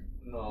Naruto, isn't it?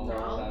 No,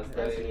 No, that's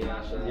that's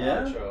Inuyasha.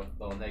 Yeah? Outro.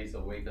 The one that used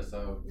to wake us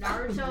up.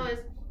 Naruto is.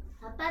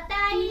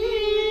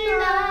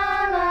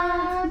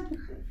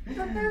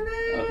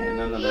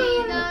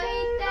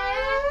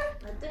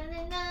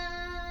 Okay,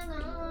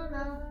 no.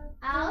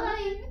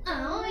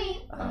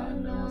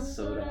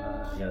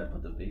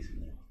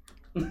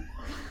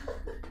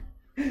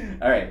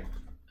 All right.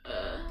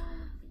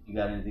 You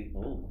got anything?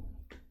 Oh.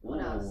 What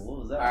else? What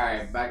was that? All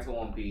right, back to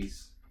One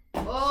Piece.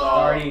 Oh.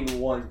 Starting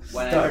one.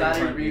 When I starting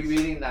started one piece.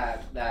 rereading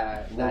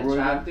that What were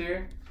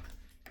chapter,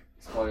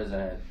 spoilers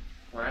ahead.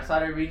 When I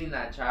started reading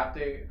that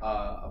chapter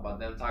about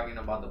them talking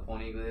about the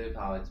poneglyph,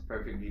 how it's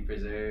perfectly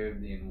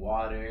preserved in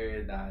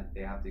water, that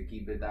they have to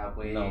keep it that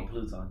way. No,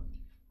 Pluton.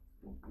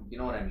 You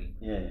know what I mean?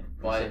 Yeah.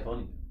 But- It's a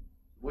pony.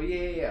 Well,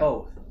 yeah.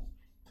 Both.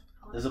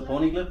 There's a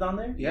poneglyph down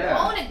there? Yeah.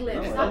 Poneglyph.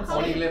 No, Stop that's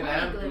calling it Poneglyph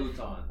and poneglyph.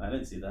 Pluton. I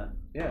didn't see that.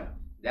 Yeah.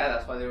 Yeah,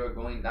 that's why they were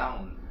going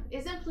down.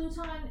 Isn't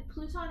Pluton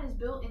is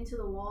built into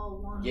the wall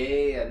of Wano?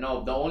 Yeah.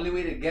 No, the only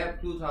way to get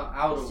Pluton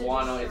out Is of to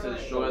Wano is to destroy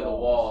destroy the the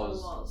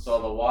walls. walls,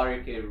 so the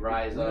water could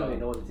rise I don't up. even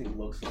know what the thing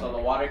looks like. So the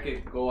water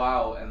could go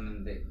out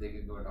and then they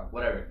could go down,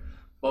 whatever.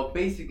 But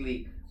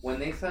basically, when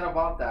they said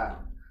about that,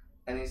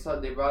 and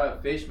they brought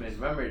up fishmen.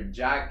 Remember,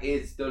 Jack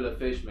is still a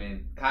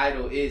fishman.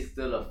 Kaido is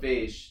still a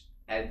fish.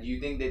 And you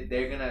think that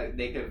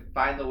they could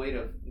find a way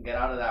to get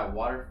out of that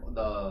water,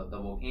 the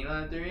volcano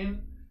that they're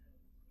in,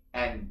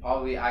 and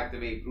probably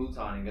activate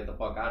Pluton and get the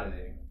fuck out of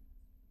there.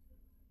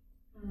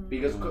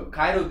 Because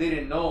Kaido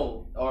didn't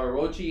know, or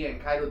Orochi and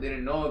Kaido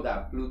didn't know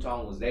that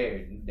Pluton was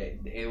there.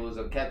 It was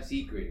a kept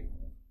secret.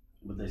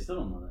 But they still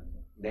don't know that.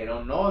 They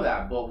don't know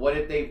that, but what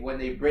if when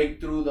they break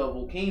through the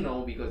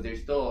volcano because they're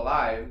still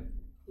alive,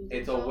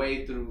 it's a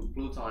way through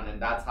Pluton,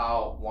 and that's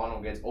how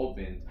Wano gets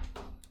opened.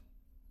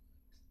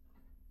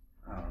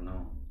 I don't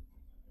know.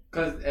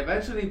 Because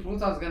eventually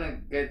Pluton's gonna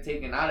get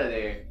taken out of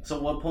there.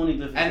 So what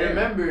poneglyph is And there?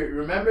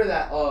 remember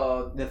that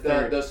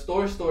The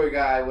store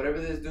guy, whatever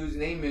this dude's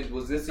name is,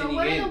 was So listening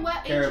what are in. the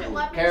ancient Caribou.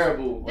 weapons?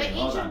 Caribou. The Wait,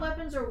 hold ancient on.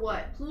 weapons are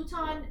what?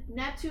 Pluton,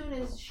 Neptune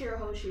is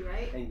Shirahoshi,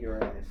 right? And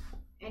Uranus.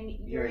 And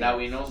Uranus. Uranus. That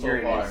we know so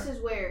Uranus. This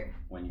is where?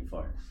 When you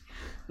fart.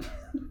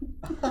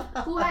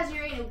 Who has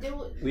Uranus? They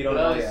will- We don't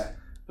know Plus- yet.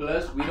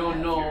 Plus, we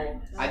don't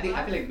know. I feel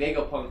like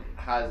Vegapunk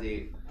has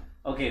it.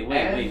 Okay,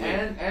 wait.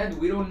 And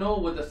we don't know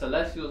what the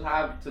Celestials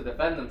have to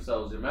defend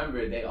themselves.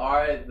 Remember, they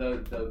are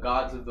the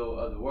gods of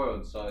the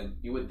world, so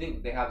you would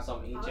think they have some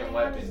all ancient they have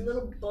weapons. is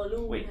little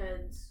balloon Wait.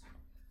 heads.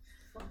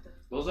 Fuck them.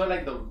 Those are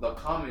like the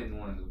common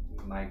ones,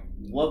 like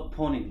What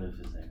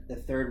poneglyph is there? The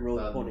third road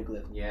Um,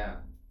 poneglyph. yeah.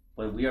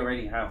 But we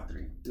already have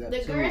 3. We have The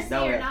two, Gurusei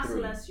now we are have not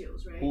 3.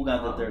 Celestials, right? Who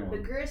got the Huh? third The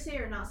one? Gurusei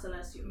are not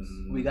Celestials.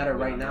 We got it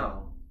right don't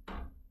now. know.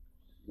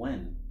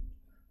 When?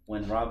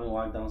 When Robin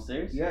walked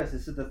downstairs? Yes,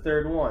 this is the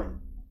third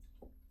one.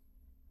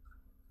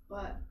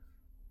 But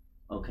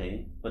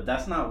Okay, but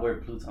that's not where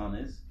Pluton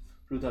is.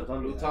 Pluton's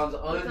under that. Pluton's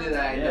under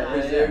that in Yeah, the yeah,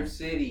 reserve yeah.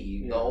 city,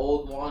 Yeah. the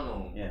old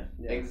Wano. Yeah.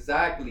 Yeah.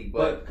 Exactly,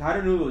 But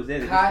Kaido knew it was there.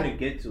 They just Kai- couldn't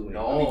get to it. I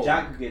No. mean,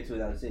 Jack could get to it.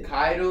 That's it.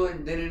 Kaido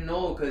didn't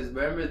know, because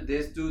remember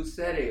this dude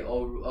said it, that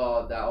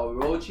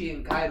Orochi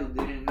and Kaido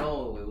didn't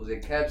know. It was a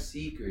kept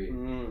secret.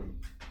 Mm.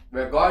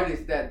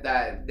 Regardless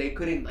that they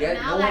couldn't But get,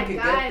 now no that one could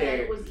guy get that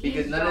there was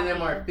because none of them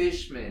eavesdropping- are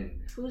fishmen.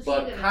 who's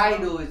But he gonna Kaido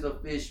tell? is a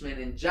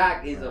fishman and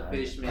Jack is a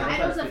fishman.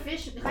 Kaido's a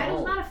fish. Kaido's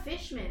No. not a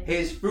fishman.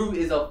 His fruit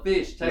is a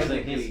fish, like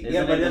technically. his-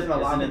 Yeah, but it doesn't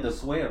allow isn't him it to the-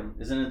 swim.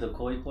 Isn't it the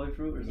koi fruit or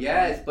something?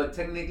 Yes, but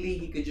technically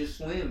he could just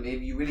swim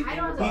if you really think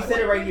Kaido has about He a- it. said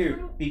it right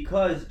here.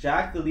 Because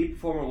Jack, the lead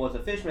performer, was a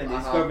fisherman, they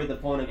Uh-huh. discovered the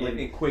poneglyph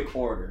in quick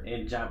order.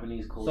 In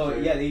Japanese culture. So,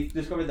 yeah, they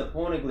discovered the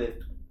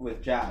poneglyph with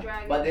Jack.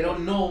 Dragon. But they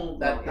don't know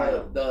that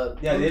the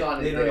Yeah, Pluton they is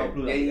don't there. know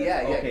Pluton. Yeah,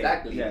 Yes. Okay.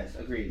 exactly. Yes,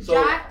 agreed. So-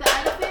 Jack the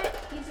elephant.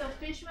 He's a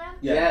fishman.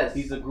 Yeah, Yes.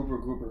 He's a grouper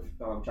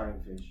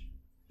giant fish.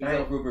 He's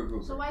Giant a-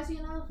 grouper. So why is he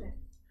an elephant?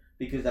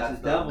 Because that's his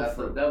the devil that's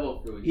fruit. the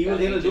devil fruit. He was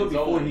That able to do it ancient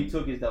before zone. he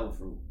took his devil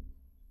fruit.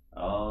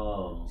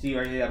 Oh. See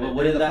right here, But there's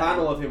wouldn't a that-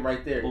 panel of him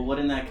right there. But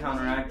wouldn't that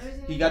counteract?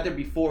 He got there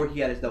before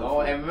he had his devil No,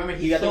 fruit. and remember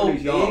He he's got there so when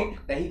he big was young.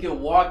 that he can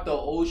walk the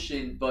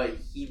ocean, but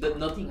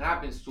nothing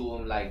happens to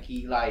him. Like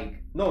he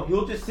No,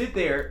 he'll just sit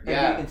there and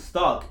Yeah. get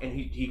stuck, and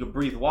he could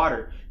breathe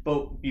water.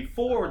 But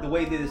before, the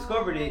way they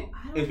discovered it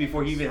is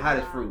before he even had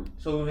his fruit.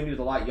 So when he was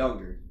a lot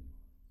younger.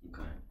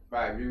 Okay.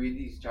 right. We read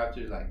these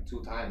chapters like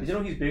 2 times. Did you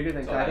know he's bigger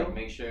than so Kaido? like,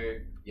 make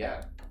sure.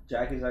 Yeah,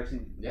 Jack is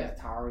actually Yeah.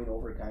 towering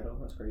over Kaido.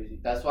 That's crazy.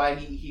 that's why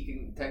he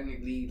can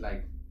technically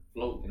like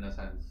float in a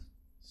sense.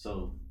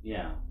 So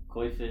yeah,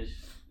 koi fish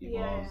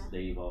evolves. Yeah.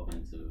 They evolve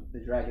into The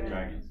dragon.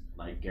 dragons,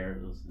 like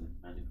Gyarados and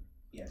Magic.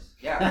 Yes.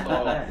 Yeah.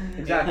 So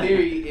Exactly. in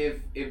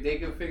theory, if they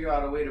could figure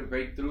out a way to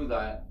break through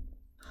that,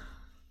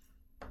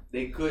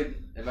 they could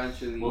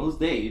eventually. Well, who's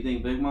they? You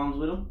think Big Mom's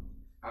with him?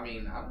 I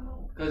mean, I don't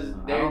know, cause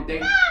I don't they.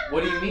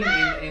 What do you mean?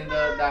 In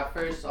that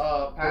first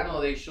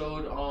panel, they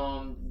showed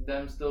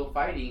them still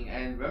fighting,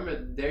 and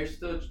remember, they're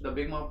still the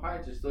Big Mom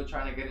Pirates are still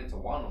trying to get into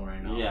Wano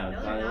right now. Yeah,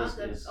 No, that they're was-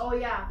 not. it's- Oh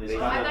yeah. it's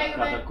Oh, I thought you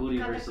meant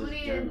Katakuri versus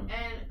Katakuri Germa.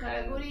 and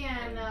Katakuri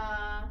and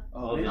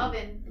Oh, yeah.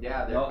 Oven.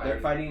 Yeah, No, they're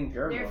fighting in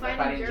German. They're They're fighting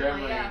fighting Germa,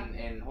 Germa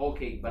yeah. and Whole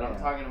Cake, but I'm Yeah.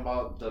 talking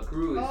about the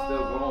crew is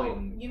still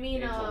growing. You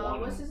mean into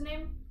Wano. what's his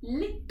name?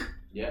 Lick.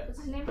 Yeah. What's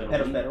his name? Pero-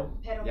 Pedal.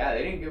 Pedal. Yeah,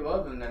 they didn't give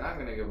up, and they're not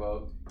gonna give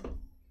up.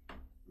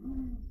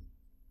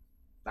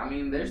 I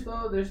mean, there's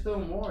still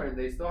more.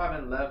 They still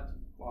haven't left.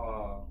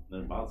 They're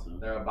about to.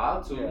 They're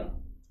about to. Yeah.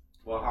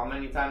 Well, how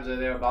many times are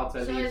they about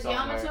to So leave is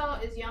somewhere?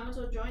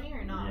 Yamato joining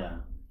or not? Yeah.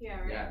 Yeah,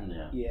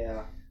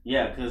 right.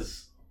 Yeah,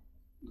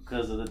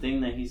 because of the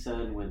thing that he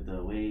said with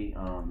the way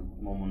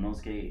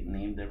Momonosuke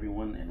named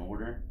everyone in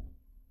order.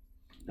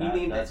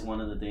 That's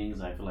one of the things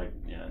I feel like,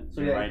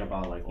 so you're right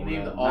about, like, he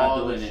named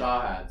all the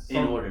Straw Hats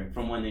in order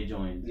from when they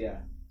joined. Yeah.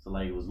 So,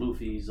 like, it was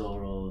Luffy,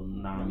 Zoro,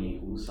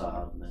 Nami,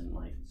 Usopp, then,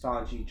 like,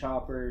 Sanji,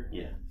 Chopper.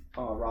 Yeah.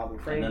 Robin,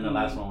 Frankie. And then the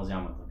last one was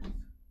Yamato.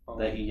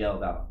 That he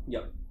yelled out.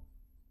 Yep.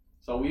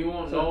 So we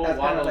won't know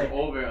Wano's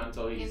over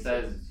until he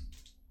says,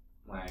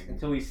 like...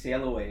 Until we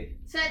sail away.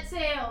 Set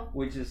sail.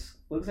 Which is,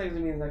 looks like it's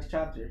going to be the next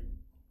chapter.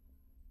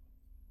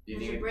 Do you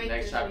think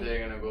next chapter they're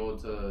gonna go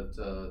to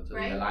the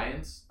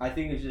Alliance? I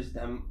think it's just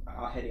them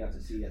heading out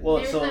to sea.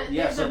 Well, so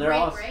they're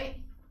all.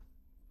 Right?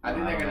 I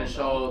think they're gonna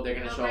show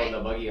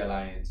the Buggy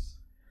Alliance.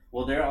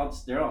 Well, they're all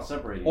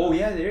separated. Oh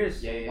yeah, there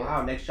is. Yeah.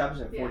 Wow, next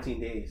chapter's in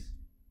 14 days.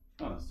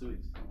 Oh, that's 2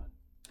 weeks.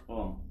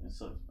 Well, it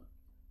sucks.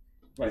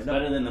 Right, it's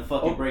better than the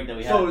fucking break that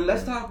we had. So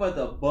let's talk about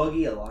the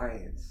Buggy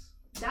Alliance.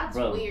 That's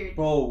weird.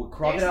 Bro,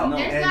 Crocodile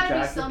there's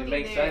gotta be something it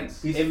makes there.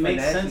 sense. It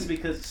makes sense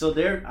because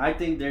I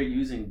think they're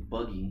using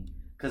Buggy.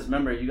 Because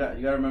remember, you got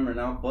to remember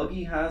now,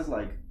 Buggy has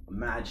like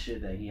mad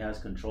shit that he has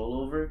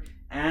control over,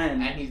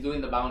 and he's doing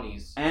the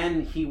bounties.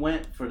 And he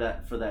went for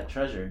that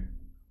treasure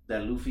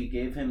that Luffy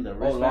gave him, the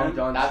wristband. Long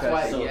John. That's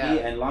why. So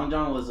Long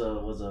John was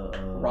a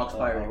Rocks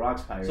pirate. A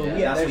Rocks pirate. So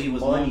that's what he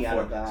was known out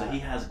of for. that. So he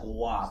has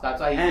guap. So that's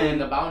why he's doing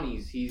the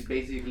bounties. He's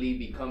basically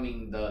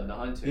becoming the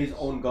hunter. His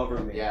own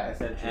government. Yeah,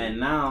 essentially. And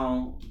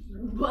now,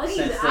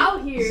 Buggy's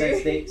out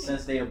here.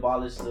 Since they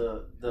abolished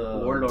the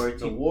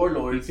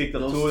warlords, he picked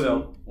up 2 of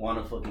them. Want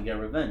to fucking get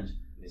revenge.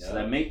 Yeah. So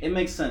it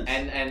makes sense.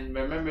 And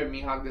remember,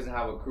 Mihawk doesn't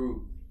have a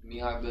crew.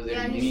 Mihawk doesn't.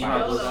 Yeah,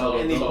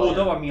 and they pulled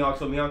up on Mihawk,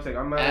 so Mihawk's like,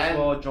 I might as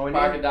well join.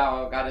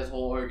 Crocodile got his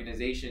whole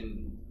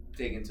organization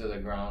taken to the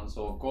ground,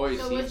 so of course.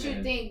 So what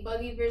you think?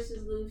 Buggy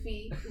versus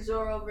Luffy,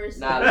 Zoro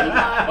versus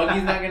Mihawk?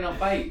 Buggy's not gonna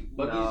fight.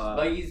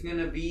 Buggy's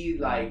gonna be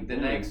like the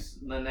next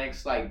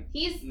like.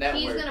 He's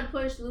gonna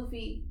push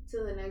Luffy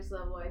to the next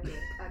level, I think,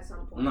 at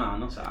some point.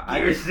 No,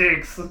 Gear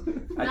 6. I think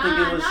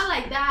it was not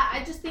like that.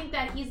 I just think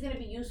that he's gonna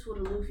be useful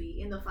to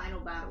Luffy in the final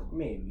battle.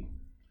 Maybe.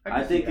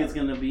 I think it's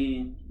gonna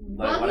be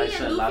like Buggy what I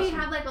said and last Luffy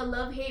week. have like a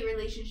love-hate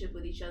relationship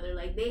with each other.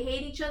 Like they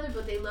hate each other,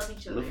 but they love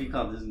each other. Luffy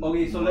called this.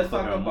 Okay, so let's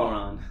talk about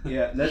moron.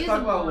 Yeah, let's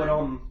talk about what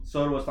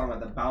Soda was talking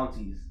about, the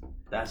bounties.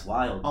 That's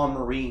wild. On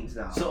Marines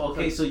now. So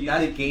okay, so you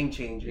that's think game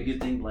changer. You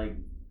think like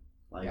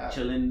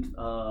chilling,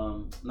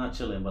 not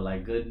chilling, but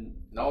like good.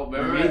 No,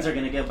 Marines are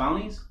gonna get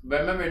bounties.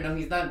 But remember, no,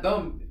 he's not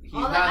dumb. He's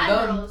not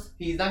dumb.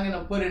 He's not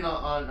gonna put it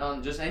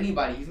on just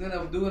anybody. He's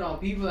gonna do it on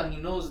people that he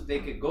knows they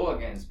could go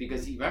against.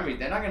 Because remember,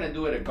 they're not gonna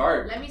do it at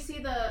guard. Let me see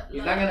He's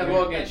not gonna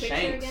go against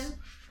Shanks.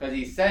 Because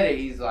he said it,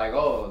 he's like,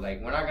 oh, like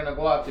we're not gonna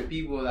go after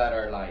people that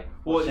are like.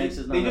 Well, they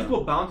just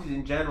put bounties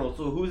in general.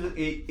 So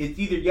it's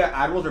either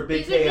admirals or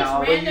big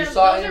payout. Those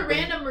are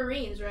random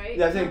Marines, right?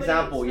 That's an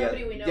example. Yeah.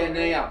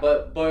 Yeah.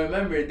 But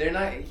remember, they're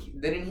not.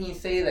 Didn't he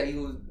say that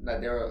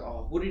they were?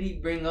 Oh, who did he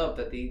bring up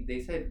that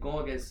they said go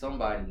against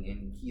somebody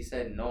and he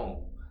said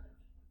no.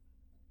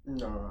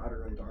 No, I don't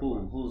really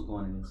know. Who's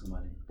going against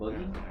somebody?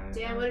 Buggy?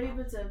 Damn, what if he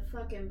puts a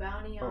fucking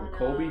bounty on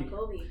Kobe?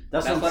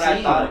 That's what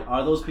I'm saying.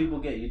 Are those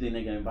people you think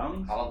they're getting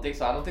bounties? I don't think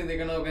so. I don't think they're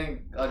gonna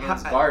go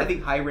against guard. I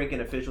think high-ranking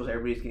officials,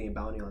 everybody's getting a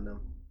bounty on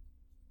them.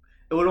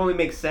 It would only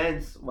make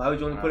sense. Why would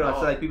you only put it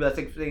on people that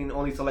saying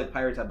only select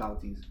pirates have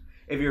bounties?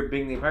 If you're a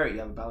big name pirate, you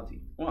have a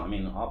bounty. Well, I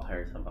mean, all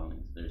pirates have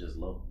bounties. They're just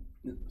low.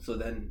 So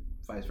then,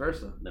 vice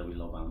versa. That we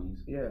low bounties.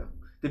 Yeah.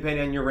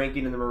 Depending on your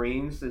ranking in the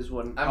Marines, is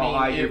when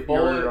if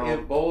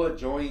Boa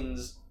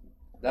joins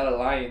that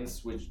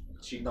alliance, which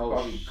she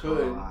probably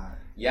could.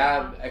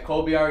 Yeah,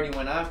 Kobe already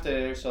went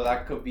after her, so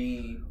that could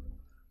be.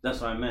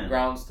 That's what I meant.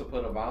 Grounds to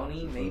put a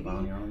bounty, maybe,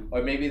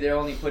 or maybe they're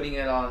only putting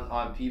it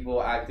on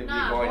people actively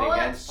going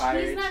against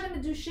pirates. He's not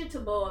gonna do shit to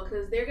Boa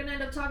because they're gonna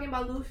end up talking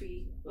about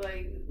Luffy.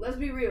 Like, let's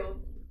be real.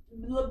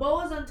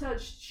 Boa's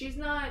untouched. She's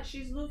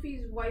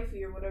Luffy's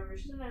wifey or whatever.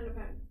 She's gonna end up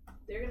having.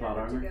 They're gonna end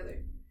up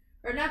together.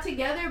 Or not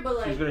together, but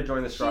like she's gonna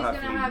join the Straw Hat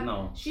Fleet.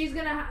 No, she's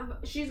gonna have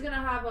She's gonna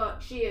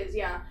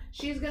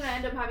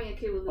end up having a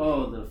kid with Luffy.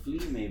 Oh, the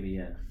fleet maybe,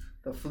 yeah.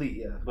 The fleet,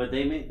 yeah. But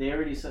they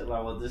already said,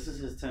 well, this is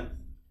his 10th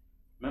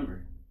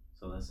member,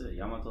 so that's it.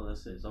 Yamato,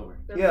 that's it. It's over.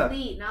 The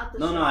fleet, not the.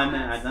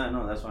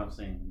 No, that's what I'm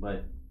saying.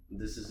 But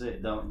this is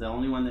it. The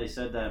only one they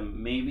said that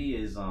maybe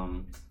is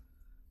the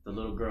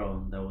little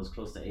girl that was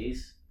close to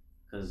Ace,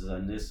 because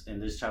in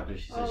this chapter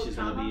she said she's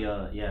gonna be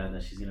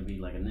that she's gonna be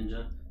like a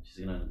ninja.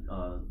 She's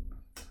gonna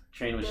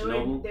train with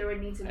Shinobu. There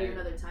would need to be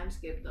another time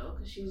skip though,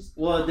 because she's.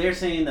 Well, they're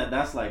saying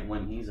that's like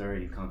when he's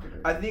already conquered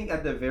her. I think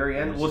at the very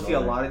end we'll see a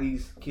lot of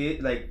these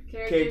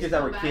characters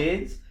that were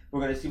kids. We're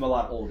gonna see them a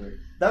lot older.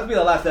 That'll be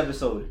the last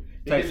episode.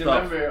 Because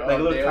remember,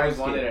 they always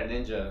wanted a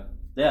ninja.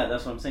 Yeah,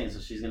 that's what I'm saying. So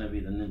she's gonna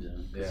be the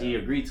ninja. Because he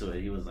agreed to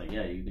it. He was like,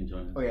 "Yeah, you can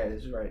join us." Oh yeah,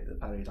 this is right. The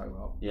pattern you're talking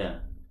about. Yeah,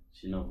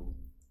 Shinobu.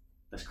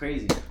 That's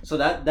crazy. So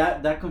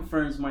that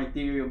confirms my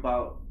theory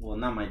about, well,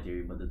 not my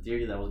theory, but the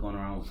theory that was going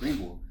around with Green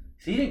Bull.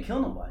 He didn't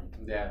kill nobody.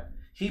 Yeah.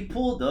 He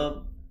pulled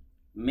up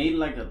made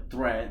like a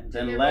threat,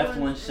 then left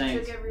when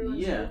Shanks.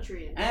 Yeah,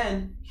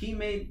 and he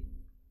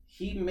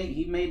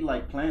made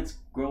like plants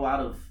grow out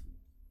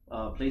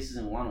of places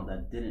in Wano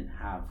that didn't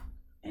have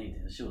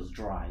anything. The shit was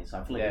dry, so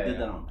I feel like he did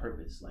that on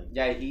purpose, like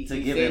he to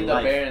give saved it the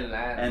life, barren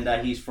land, and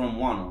that he's from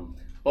Wano.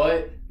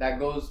 But that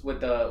goes with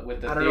the I don't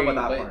theory, know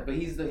about that part. but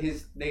he's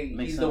Makes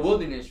the sense.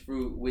 wilderness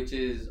fruit, which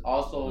is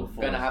also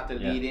The gonna forest, have to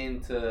lead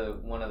into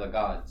one of the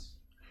gods.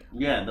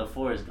 Yeah, the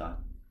forest god.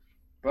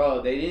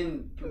 Bro, they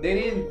didn't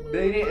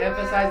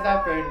emphasize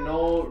that for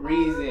no I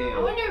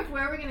reason. wonder if we're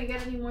ever gonna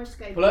get any more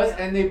Skype. Plus,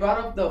 and they brought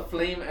up the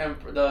flame and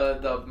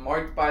the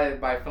marked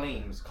by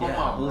flames. Come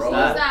on, who's bro.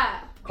 Who's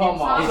that?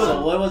 Come on. Okay,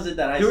 so what was it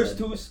that I There's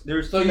said?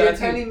 There's So two you're guys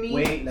telling me?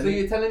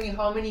 You're telling me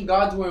how many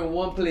gods were in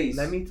one place?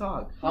 Let me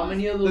talk. How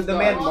many of those The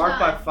gods? man Hold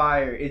marked on. by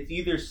fire. It's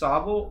either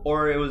Sabo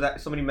or it was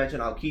somebody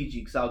mentioned Aokiji,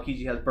 because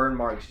Aokiji has burn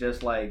marks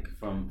just like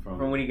From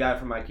when he got it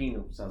from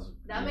Aikinu. Sounds,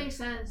 That makes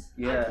sense.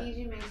 Yeah.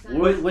 Akiji makes sense.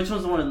 Which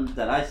was the one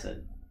that I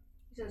said?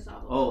 He said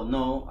Sabo. Oh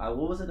no,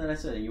 what was it that I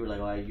said? And you were like,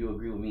 "Oh, you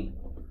agree with me?"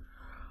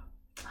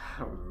 I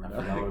don't remember.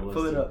 I forgot what it was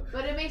Pull it too. up.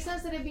 But it makes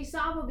sense that it'd be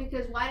Sabo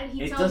because why did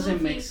he It tell doesn't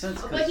Luffy? make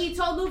sense, 'cause- But he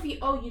told Luffy,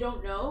 "Oh, you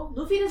don't know."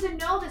 Luffy doesn't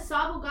know that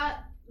Sabo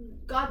got.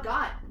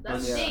 That's But-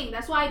 the thing.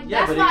 That's why.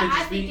 Yeah, that's but it why could I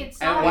just think be-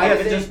 it's and Sabo. Why Why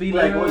could did it just be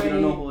wait, like, wait, "Oh, you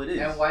don't know wait. who it is"?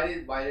 And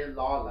why did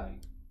Law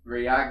like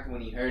react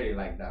when he heard it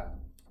like that?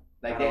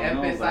 Like I they don't know,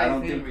 but I emphasized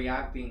don't him think-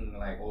 reacting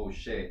like, "Oh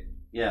shit!"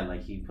 Yeah,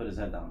 like he put his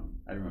head down.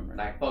 I remember.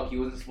 Like fuck, he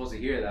wasn't supposed to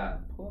hear that.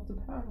 Pull up the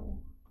paddle.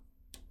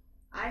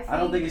 I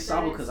don't think it's that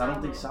Sabo because I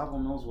don't think Sabo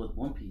knows what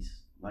One Piece.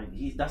 Like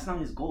that's not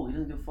his goal. He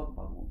doesn't give a fuck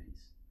about One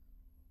Piece.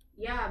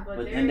 Yeah, but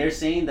And they're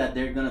saying that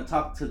they're gonna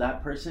talk to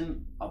that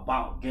person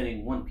about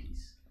getting One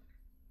Piece.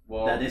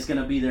 Well, That it's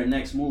gonna be their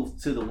next move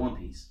to the One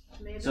Piece.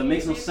 So it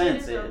makes no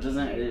sense. It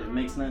doesn't. It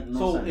makes no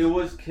So sense. it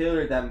was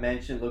Killer that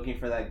mentioned looking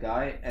for that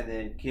guy, and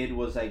then Kid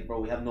was like,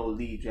 "Bro, we have no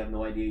leads. We have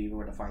no idea even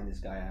where to find this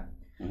guy at."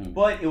 Mhm.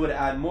 But it would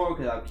add more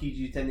because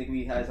Aokiji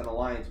technically has an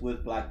alliance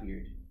with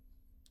Blackbeard,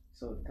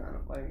 so it's kind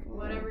of like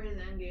whatever his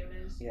end game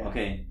is. Yeah.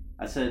 Okay,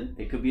 I said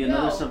it could be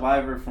another No.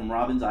 survivor from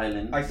Robin's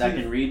Island I that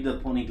see. can read the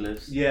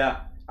poneglyphs.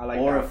 Yeah, I like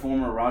or that. a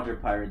former Roger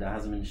pirate that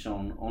hasn't been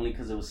shown, only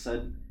because it was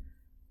said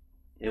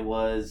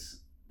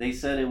they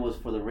said it was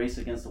for the race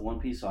against the One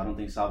Piece, so I don't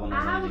think Sabo knows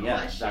I have a anything.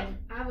 Yeah, question. exactly.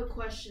 I have a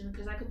question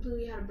because I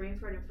completely had a brain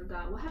fart and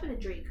forgot. What happened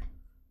to Drake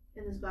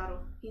in this battle?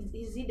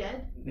 Is he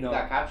dead? he No.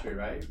 got captured,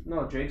 right?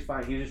 No, Drake's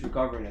fine. He was just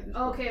recovering at this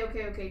point.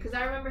 Okay. Because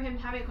I remember him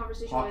having a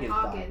conversation Hawkins with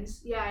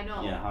Hawkins. Yeah, I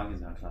know. Yeah,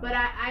 Hawkins got clapped. But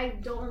I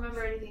don't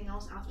remember anything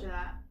else after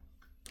that.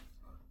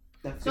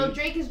 That's So it.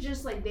 Drake is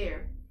just like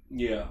there.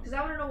 Yeah. Because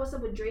I want to know what's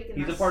up with Drake. And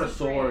He's that a part of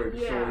secret. Sword,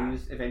 so Yeah.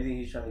 if anything,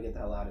 he's trying to get the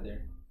hell out of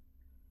there.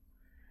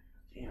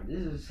 Damn, this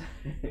is.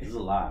 This is a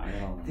lot. I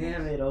don't know.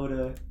 Damn it,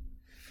 Oda.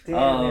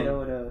 Damn it,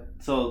 Oda.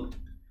 So,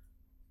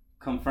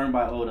 confirmed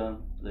by Oda,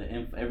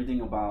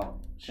 everything about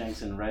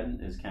Shanks and Red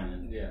is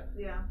canon. Yeah.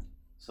 Yeah.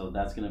 So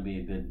that's gonna be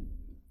a good,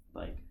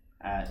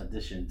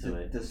 addition to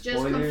it. The Just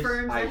spoilers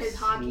confirms that I've his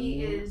hockey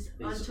seen is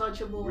is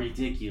untouchable.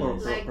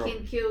 Ridiculous. Bro, Like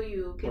can kill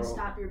you, can Bro.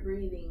 stop your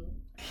breathing.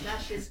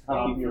 That's just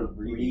Stop crazy. your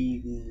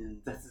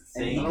breathing. That's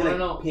And he insane. I could don't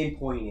know. like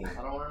pinpoint it.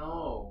 I don't want to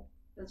know.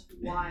 That's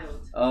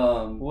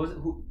wild. What was it?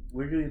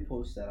 Where did he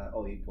post that at?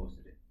 Oh, he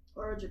posted it.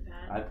 Or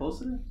Japan. I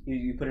posted it.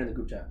 You put it in the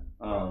group chat.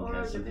 Oh, Or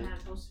okay. So Japan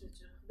posted it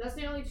too. That's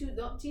the only two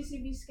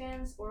TCB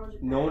scans. Or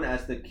Japan. Known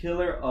as the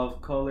killer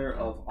of color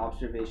of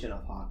observation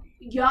of hockey.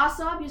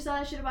 Yasab, you saw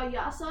that shit about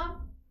Yasab?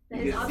 That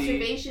You his can see-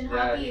 observation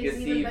yeah, hockey you is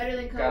can even see- better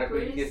than He can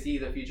Kawakuris. see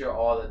the future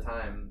all the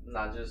time,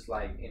 not just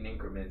like in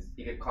increments.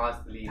 He could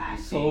constantly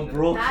That's be so seeing the-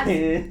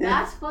 broken.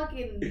 That's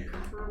fucking I didn't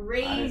see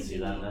crazy.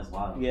 that. That's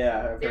wild.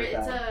 Yeah, I've There, heard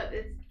it's that.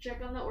 it's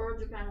check on the Oral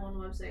Japan One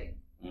website.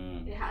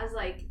 Mm. It has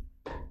like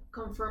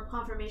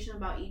confirmation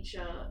about each.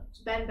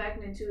 Ben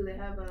Beckman too. They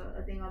have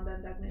a thing on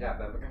Ben Beckman. Yeah,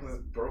 that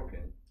becomes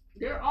broken.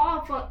 They're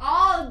all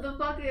all of the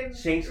fucking.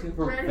 Shanks can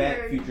prevent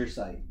red-haired- future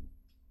sight.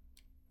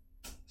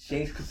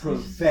 Shanks can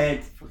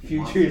prevent Fucking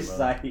future monster, bro.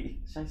 sight.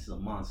 Shanks is a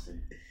monster.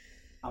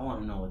 I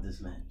want to know what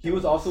this meant. He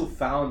was also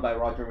found by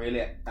Roger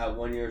Rayleigh at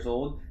 1 year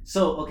old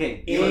So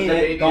okay, in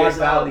the God baby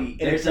Valley. In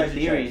there's a a treasure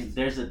theory. chest.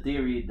 There's a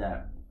theory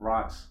that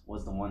Rox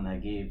was the one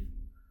that gave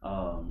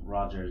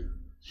Roger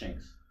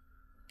Shanks.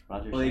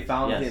 Roger. Well, they Shanks.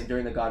 found Yes. him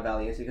during the God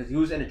Valley incident because he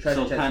was in a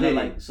treasure So chest. kind of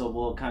hidden. like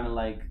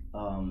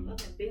Fucking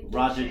big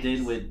Roger Shanks.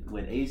 did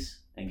with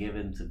Ace and gave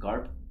him to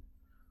Garp.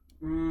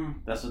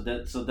 Mm, That's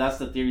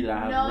the theory that I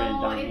have written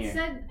No, down it here.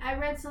 said I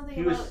read something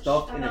He was about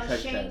stuffed in a about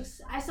treasure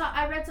Shanks.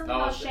 I read something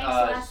No, about Shanks'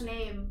 last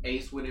name.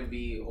 Ace wouldn't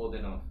be old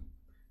enough.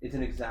 it's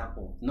an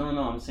example. No,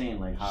 I'm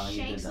saying like how he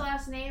did Shanks' that.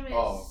 last name is.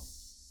 Oh.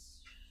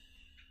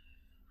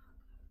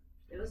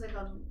 It was like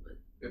a.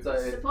 It's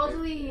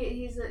Supposedly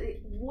he's a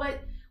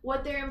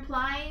what they're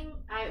implying.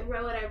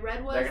 What I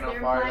read was they're they're gonna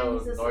implying follow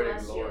he's a Nordic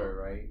celestial. lore,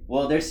 right?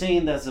 Well, they're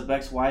saying that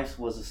Zebek's wife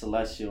was a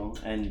celestial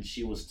and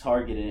she was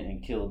targeted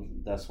and killed.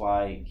 That's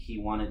why he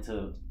wanted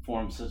to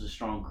form such a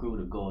strong crew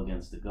to go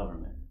against the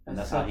government, and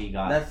that's how he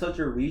got. That's such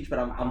a reach, but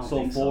I I'm don't so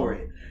think for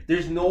so. it.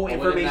 There's no But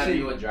wouldn't that be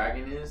information. what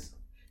Dragon is?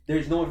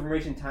 there's no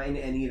information tying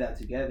any of that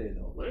together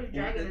though. What if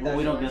Dragon is Well, a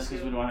we don't guess because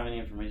celestial? we don't have any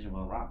information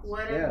about rocks.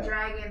 What if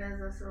Dragon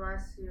is a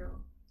celestial?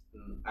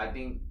 I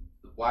think.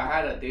 Well, I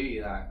had a theory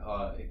that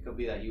it could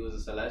be that he was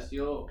a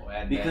celestial,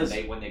 and Because-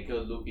 then when they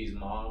killed Luffy's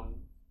mom.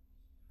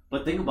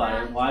 But think about No,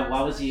 it. he's Why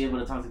not was he celestial. able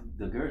to talk to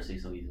the Gurusei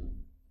so easily?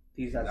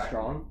 He's that Exactly.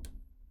 strong.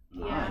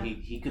 Nah, Yeah.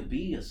 he could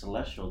be a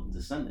celestial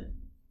descendant.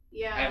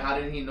 Yeah. And how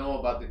did he know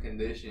about the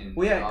condition?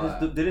 Well, yeah, and all because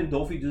that? didn't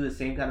Dofi do the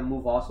same kind of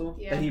move also?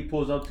 Yeah. That he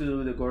pulls up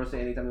to the Gorosei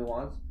anytime he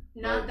wants.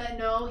 Not that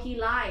no, he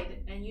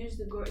lied and used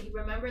the He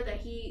remember that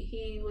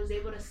he was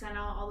able to send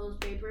out all those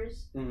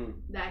papers Mm-hmm.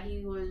 that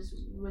he was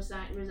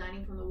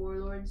resigning from the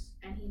warlords,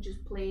 and he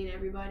just played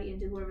everybody and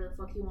did whatever the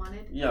fuck he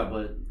wanted. Yeah,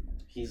 but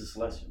he's a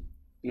celestial.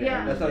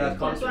 Yeah, that's what that's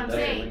That's what I'm That's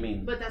what saying. we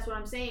mean. But that's what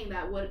I'm saying.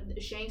 That what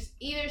Shanks,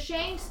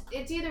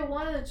 it's either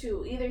one of the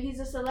two. Either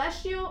he's a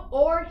celestial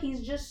or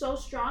he's just so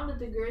strong that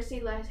the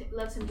Gurusei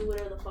lets him do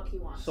whatever the fuck he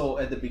wants. So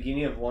at the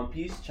beginning of One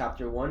Piece,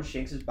 Chapter 1,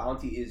 Shanks'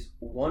 bounty is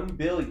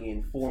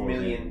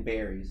 1,000,000,004,000,000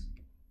 berries.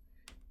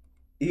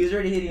 He was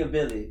already hitting a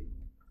billion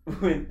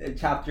in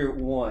Chapter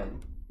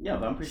 1. Yeah,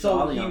 but I'm pretty So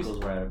sure all the he was-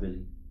 Yonkos were at a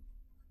billion.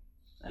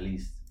 At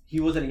least. He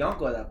wasn't a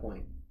Yonko at that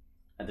point.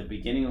 At the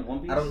beginning of One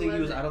Piece? I don't think he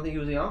was. wasn't. I don't think he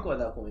was a Yonko at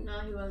that point. no,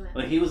 he wasn't.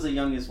 But he was the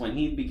youngest when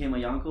he became a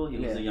Yonko. He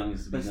was Yeah. the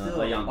youngest to But become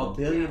still, a Yonko. a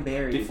billion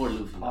berries Before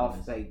Luffy, off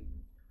obviously. like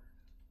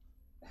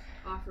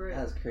Offer it.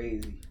 that's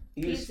crazy.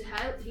 He was- He's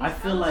I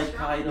feel hella like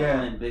strong. Kaido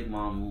Yeah. and Big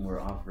Mom were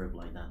off rip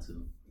like that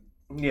too.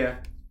 yeah.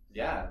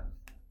 Yeah.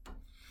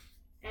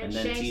 And and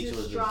then Shanks Teach is was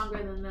just-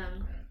 stronger than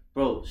them.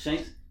 Bro,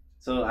 Shanks.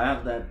 So I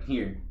have that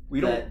here.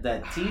 We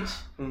that Teach.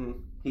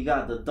 Mhm. He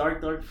got the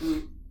dark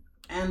fruit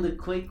and the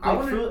quick I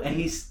wanna- fruit, and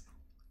he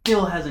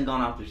still hasn't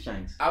gone after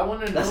Shanks. I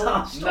want to know. That's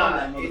how strong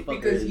that it's motherfucker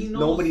because is. he knows.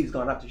 Nobody's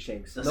gone after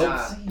Shanks. That's Nope. what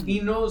I'm saying. He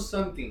knows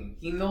something.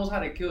 He knows how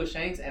to kill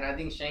Shanks, and I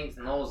think Shanks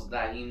knows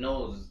that he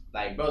knows.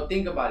 Like, bro,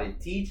 think about it.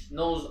 Teach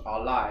knows a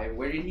lot.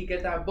 Where did he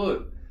get that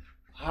book?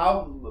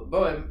 How,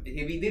 bro?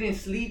 If he didn't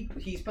sleep,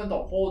 he spent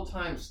the whole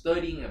time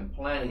studying and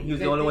planning. And he was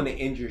the only one to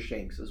injure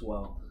Shanks as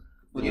well.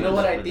 You know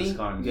what I With the think?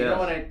 scarring. You Yeah. know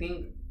what I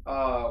think?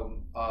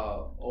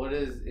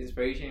 Oda's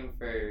inspiration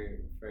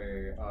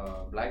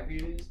for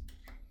Blackbeard is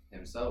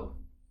himself.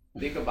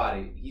 Think about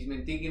it. He's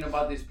been thinking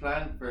about this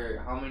plan for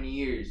how many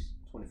years?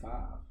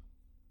 25.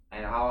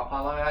 And how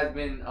long has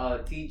been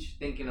Teach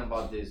thinking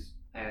about this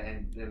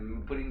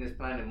and putting this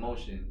plan in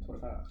motion?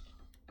 25.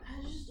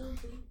 I just don't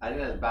think. I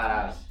think that's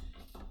badass.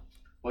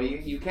 Well,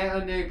 you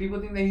can't people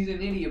think that he's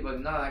an idiot,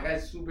 but nah, that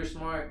guy's super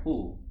smart.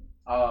 Who?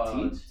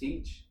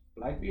 Teach.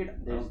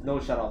 Blackbeard? There's no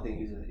shot I'll think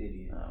he's an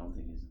idiot. I don't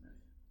think he's.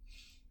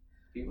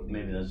 People think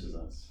Maybe that's just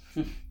us.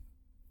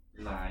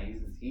 Nah, he's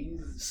bro,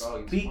 he's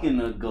Speaking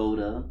smart. of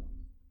Goda,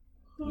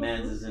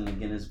 Mans is in the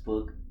Guinness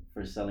Book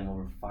for selling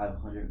over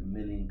 500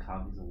 million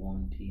copies of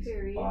One Piece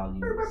Period. volumes.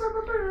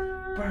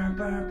 Burn,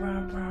 burn,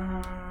 burn,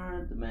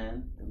 burn. The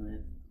man,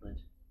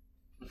 legend.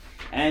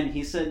 And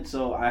he said,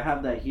 so I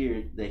have that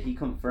here, that he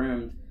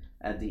confirmed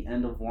at the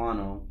end of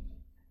Wano,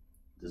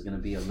 there's going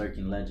to be a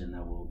lurking legend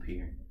that will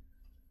appear.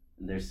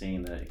 And they're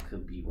saying that it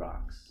could be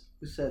rocks.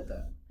 Who said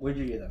that? Where'd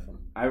you get that from?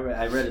 I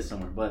read it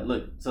somewhere, but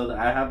look, so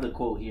I have the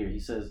quote here. He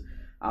says,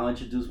 I'll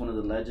introduce one of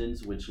the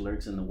legends which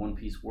lurks in the One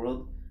Piece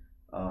world.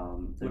 The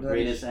What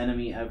greatest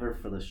enemy ever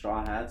for the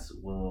Straw Hats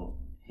will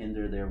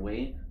hinder their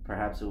way.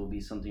 Perhaps it will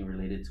be something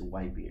related to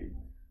Whitebeard.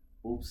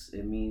 Oops,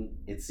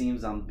 it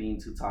seems I'm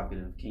being too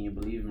talkative. Can you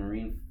believe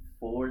Marine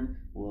Ford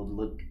will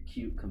look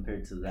cute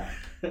compared to that?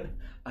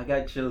 I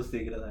got chills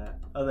thinking of that.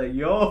 I was like,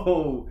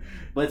 yo!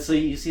 But so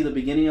you see the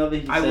beginning of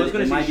it, he I said was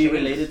gonna it say might be Shanks.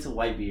 related to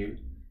Whitebeard,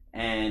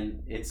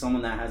 and it's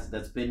someone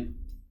that's been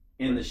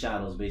in the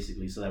shadows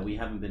basically, so that we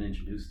haven't been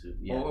introduced to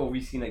yet. Or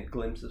we've seen like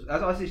glimpses.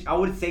 I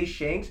would say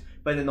Shanks,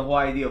 but then the whole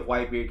idea of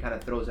Whitebeard kind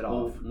of throws it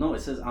Oh off. no! It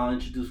says I'll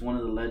introduce one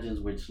of the legends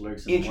which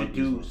lurks in the One Piece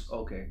Introduce.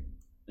 world. Okay.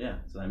 Yeah,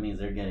 so that means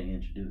they're getting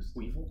introduced.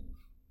 Weevil?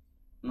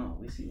 No,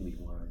 we see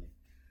Weevil already.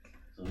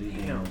 So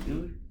Weevil Damn,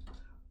 dude.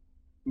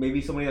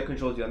 Maybe somebody that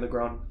controls the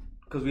underground.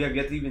 Because we have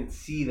yet to even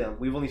see them.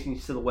 We've only seen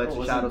silhouettes and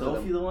wasn't shadows of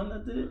Dofi them. the one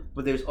that did it?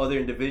 But there's other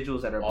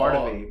individuals that are part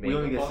of it. We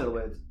only get Vegapunk?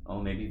 silhouettes. Oh,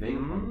 maybe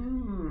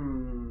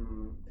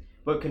Vegapunk.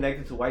 But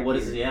connected to Whitebeard. What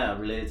is it? Yeah,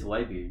 related to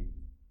Whitebeard.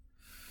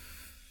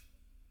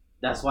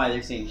 That's why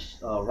they're saying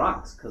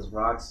Rocks, because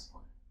Rocks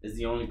is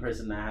the only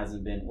person that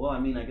hasn't been. Well, I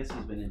mean, I guess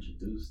he's been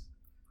introduced.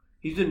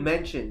 He's been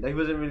mentioned. He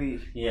wasn't really.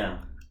 Yeah,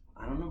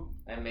 I don't know.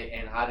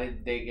 And how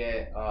did they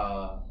get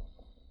the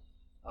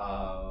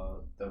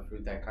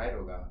fruit that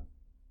Kaido got?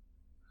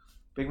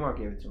 Big Mark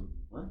gave it to him.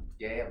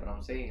 Yeah, but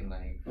I'm saying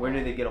like Where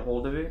did they get a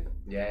hold of it?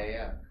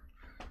 yeah.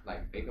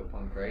 Like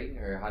Vegapunk, right?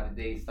 Or how did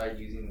they start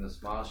using the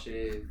small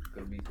shit?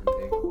 Could be through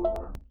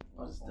Vegapunk.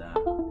 What's that?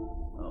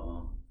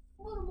 Oh,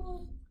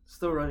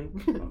 Still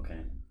running.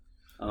 okay.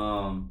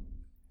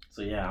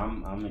 So yeah,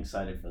 I'm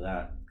excited for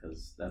that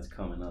because that's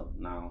coming up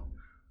now.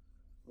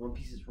 One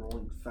Piece is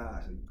rolling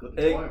fast. It's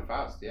going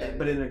fast, yeah.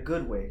 But in a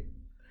good way.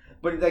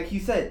 But like he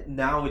said,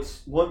 now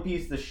it's One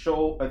Piece. The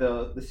show or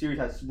the series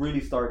has really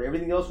started.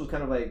 Everything else was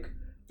kind of like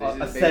This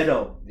a is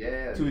setup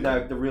yeah,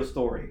 to the real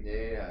story.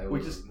 yeah.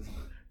 Which is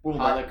Bro,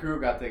 How the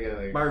crew got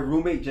together. my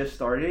roommate just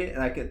started,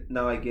 and I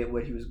get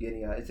what he was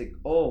getting at. It's like,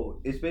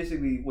 oh, it's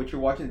basically what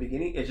you're watching at the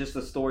beginning. It's just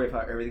the story of how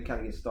everything kind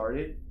of gets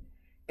started,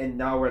 and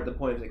now we're at the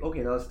point. It's like,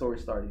 okay, now the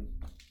story's starting.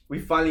 We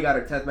finally got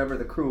our 10th member of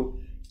the crew,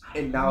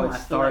 and now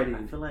it's starting.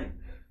 I feel like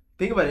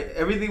Think about it.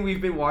 Everything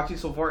we've been watching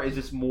so far is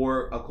just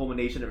more a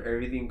culmination of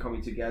everything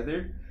coming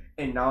together,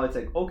 and now it's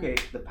like, okay,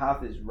 the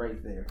path is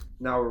right there.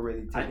 Now we're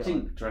really. I taking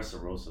think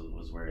Dressrosa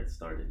was where it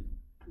started.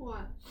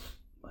 What?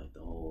 Like the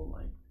whole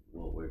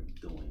what we're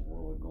doing,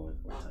 what we're going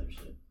for type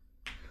shit.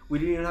 we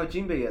didn't even have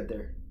Jinbei yet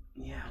there.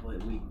 Yeah,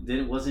 but we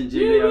didn't. Wasn't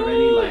Jinbei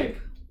already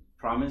like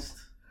promised?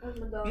 Oh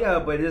my god. Yeah,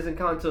 but it doesn't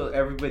count until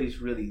everybody's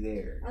really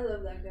there. I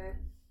love that guy.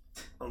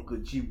 Uncle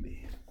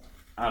Jinbei.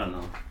 I don't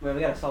know. Man,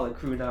 we got a solid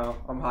crew now.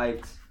 I'm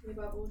hyped.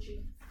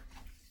 Mibabuchi.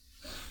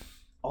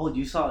 Oh,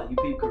 you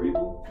peeped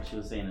Karibu? What she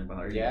was saying about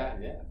her? Yeah.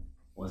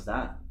 What's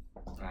that?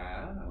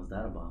 Ah. What's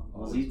that about?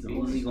 Oh, Who's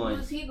he going?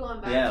 Who's he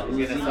going back Yeah, to? who's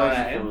He's he gonna going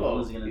sell that for? info.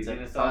 Who's he He's gonna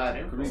gonna talk sell that to?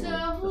 info. Karibu.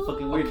 So The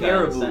fucking who- weird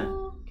Caribou.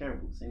 guy.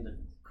 Caribou. Same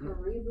difference.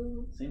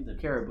 Karibu. Same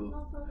difference. Caribou.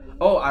 Motherfucker.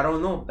 Oh, I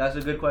don't know. That's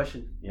a good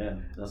question. Yeah,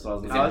 that's what I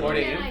was It's gonna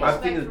important say. info. I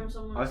was thinking- from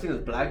someone I was thinking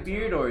it's who's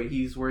Blackbeard or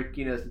he's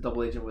working as a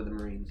double agent with the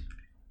Marines.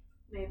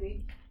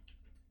 maybe.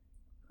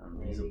 I don't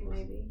know, he's a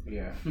pussy. Maybe.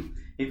 Yeah.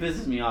 He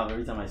pisses me off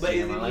every time I But see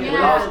is him. I'm it- like,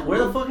 Yeah. where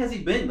the fuck has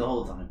he been the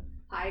whole time?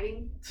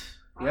 Hiding.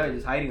 Yeah,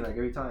 just hiding like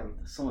every time.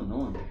 That's so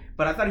annoying.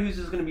 But I thought he was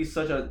just gonna be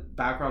such a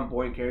background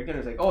boring character, and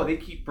it's like, oh, they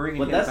keep bringing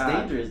But him that's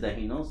back. dangerous that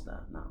he knows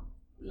that now.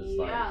 It's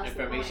Yeah. like, that's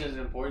the Information point. is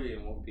important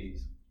in One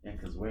Piece. yeah,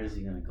 because where is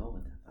he gonna go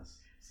with that?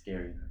 That's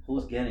scary.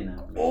 Who's getting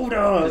that? Oda!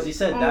 Because he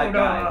said that Oda!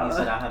 guy. He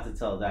said I have to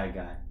tell that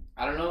guy.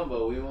 I don't know,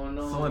 but we won't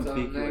know So until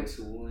ambiguous. next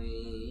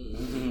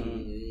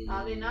week.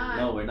 Probably not.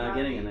 No, we're not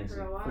getting it Probably next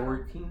for a week. while.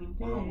 14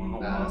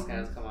 days. Nah, those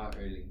cans come out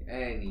early.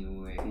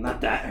 Anyway.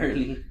 Not that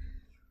early.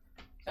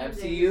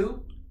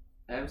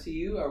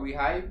 MCU, are we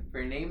hyped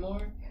for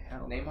Namor?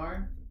 Hell.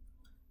 Neymar?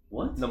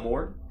 What?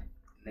 Namor?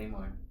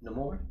 Neymar.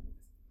 Namor?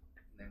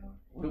 Neymar.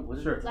 What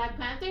is Sure. Black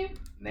Panther?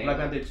 Neymar. Black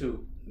Panther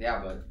 2.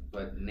 Yeah,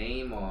 but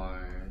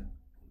Neymar,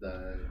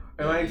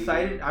 Am I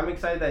excited? I'm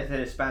excited that it's a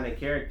Hispanic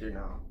character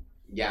now.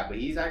 Yeah, but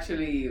he's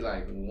actually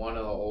like one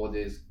of the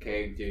oldest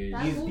characters.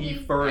 That's He's movie. the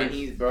And first.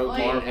 he's broke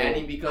Wait, and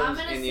he I'm becomes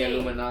gonna in the say-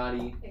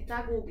 Illuminati.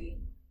 Está Gooby.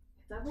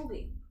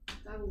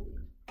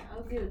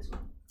 I'll give it to him.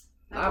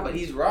 Nah, but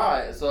he's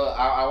raw, so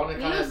I want to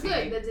He kind looks of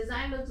good. see. The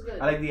design looks good.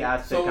 I like the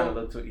aspect So- kind of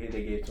look they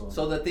gave to him.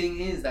 So the thing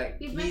is that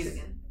He's he's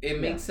Mexican. it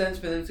makes sense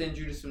for them to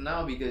introduce him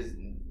now because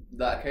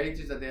the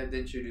characters that they have to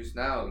introduce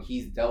now,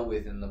 he's dealt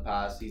with in the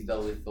past. He's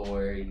dealt with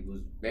Thor. He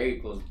was very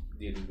close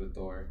dealing with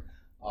Thor,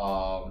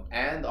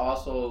 and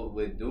also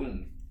with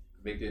Doom,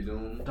 Victor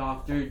Doom.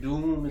 Doctor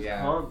Doom is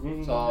Yeah.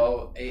 coming.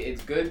 So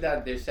it's good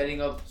that they're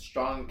setting up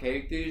strong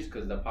characters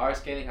because the power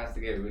scaling has to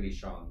get really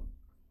strong.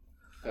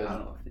 I don't Because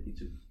know,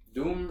 52.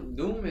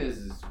 Doom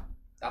is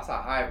that's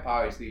a high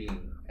power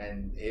ceiling,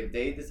 and if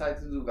they decide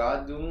to do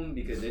God Doom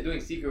because they're doing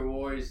Secret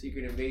Wars,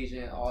 Secret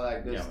Invasion, all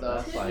that good Yeah,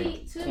 but stuff. that's To like be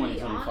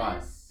 2025.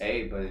 honest,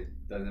 Hey, but it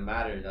doesn't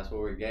matter. That's what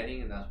we're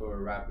getting, and that's what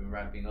we're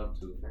ramping up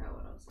to. I forgot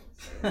what I was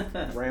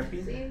gonna say.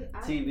 Rampy? See,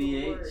 I TBH. have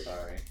the word.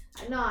 Sorry,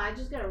 No, I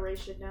just gotta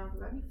erase it down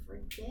because I be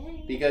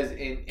forgetting. because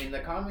in the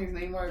comics,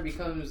 Neymar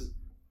becomes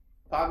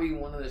probably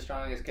one of the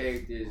strongest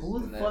characters. Who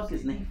in the that fuck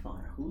is series. Neymar?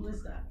 Who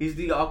is that? He's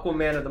the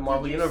Aquaman of the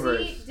Marvel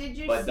Universe. Did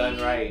you But see? done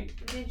right.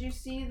 Did you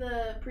see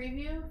the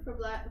preview for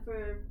Black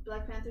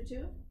Panther 2?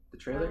 The I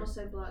trailer? almost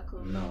said Black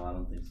Clover. No, I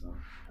don't think so.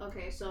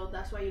 Okay, so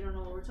that's why you don't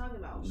know what we're talking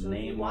about. So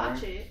if you Neymar?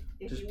 watch it,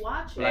 Just you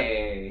watch it,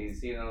 Hey,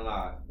 he's seen a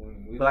lot.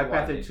 We Black be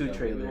Panther watching 2 stuff.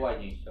 trailer. We be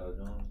watching shows,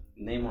 don't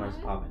Neymar's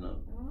popping up.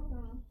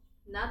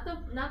 not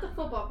the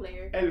football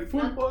player. we? El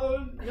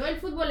fútbol. No el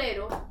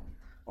futbolero.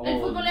 Oh, El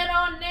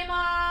futbolero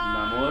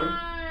Neymar.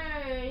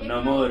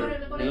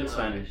 Namor. He looks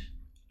Spanish.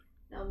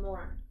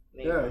 Namor.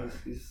 Yeah,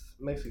 he's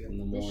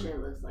Mexican. This Namor. shit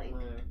looks like.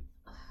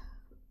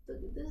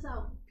 Look, this is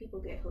how people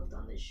get hooked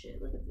on this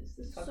shit. Look at this.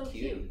 This is so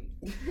cute.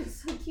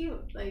 It's so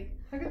cute. Like,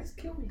 How could this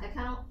kill me? I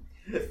kind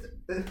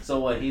of. So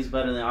what? He's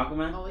better than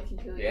Aquaman? Oh, it can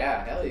kill you.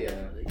 Yeah, hell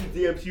yeah. He's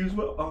the MCU's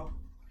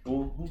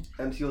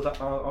MCU's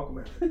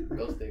Aquaman.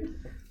 Go stick.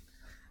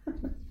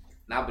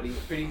 Nah, but he's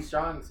pretty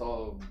strong,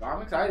 so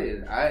I'm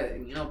excited.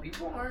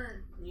 People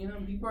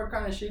are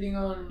kind of shitting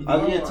on. Are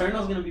the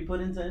Eternals gonna be put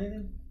into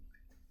anything?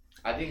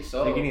 I think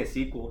so. They're getting a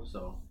sequel,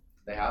 so.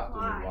 They have to.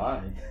 Why?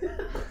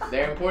 Why?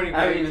 They're important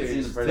I haven't even characters.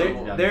 seen the first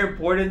so one. They're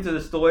important to the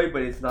story,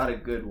 but it's not a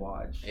good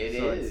watch. It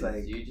so is. It's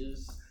like, You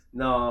just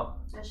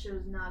That shit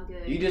was not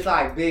good.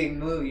 like big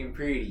movie and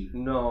pretty.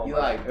 no. You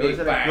like it big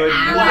wasn't a bang. good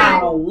movie.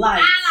 Wow,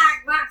 lights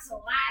I like lots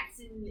of lights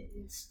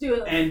and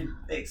stuff. and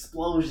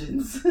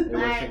explosions. It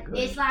wasn't good.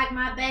 It's like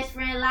my best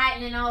friend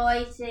Lightning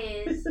always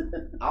says.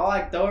 I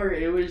like Thor.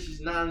 It was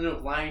just not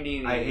enough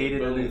lightning. I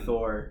hated the new Boom.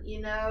 Thor.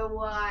 You know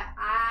what?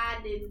 I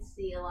didn't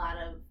see a lot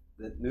of.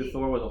 The new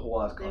Thor was a whole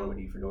ass There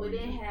comedy for no wouldn't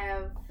reason.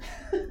 have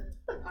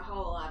a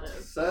whole lot of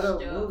Set up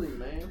stuff. movie,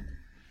 man.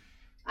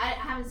 I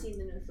haven't seen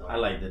the new Thor. I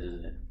liked it,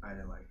 isn't it? I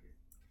didn't like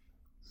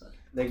it.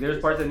 Like, there's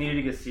parts that needed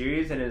to get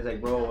serious, and it's like,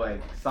 bro, like,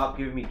 stop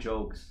giving me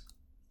jokes.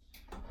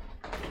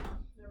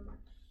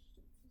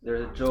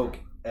 There's a joke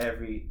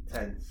every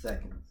 10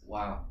 seconds.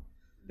 Wow.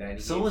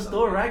 So was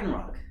Thor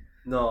Ragnarok.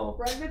 No.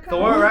 Ragnarok?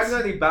 Thor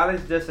Ragnarok, they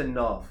balanced just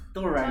enough.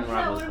 Thor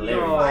Ragnarok was That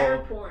hilarious.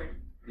 fire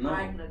porn. No,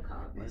 Ragnarok.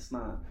 it's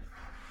not.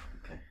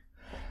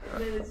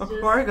 Then it's just,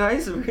 Alright,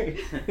 guys.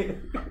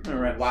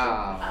 Alright.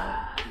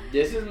 Wow.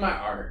 This is my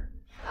art.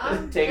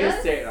 I'm Take a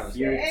just stare. I'm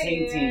You're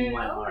saying. tainting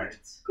my art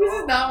This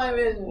is not my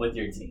vision. with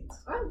your teens.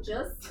 I'm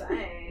just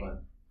saying.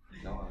 What?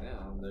 No, yeah.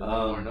 There's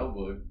no more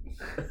notebook.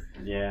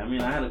 Yeah, I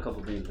mean, I had a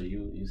couple things, but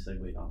you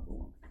segued off the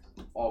one.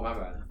 Oh, my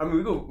bad. I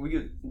mean, we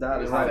could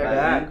that It's right like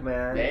back, that.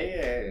 man.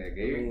 Yeah.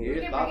 Get your Bring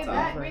it thoughts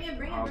back. out. Bring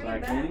it All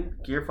back.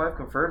 back. Gear 5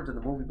 confirmed in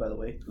the movie, by the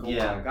way. Oh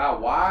Yeah. my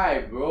God,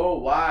 why, bro?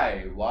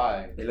 Why?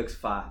 It looks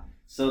fire.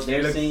 So It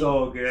they're looks saying.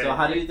 so good. So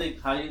how do you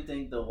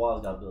think the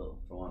walls got built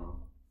for one off?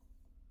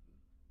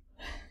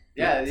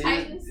 Yeah, they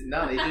Titans?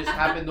 just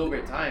happened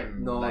over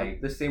time. No,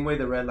 like the same way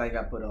the red line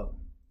got put up.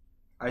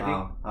 I think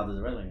How does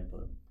the red line get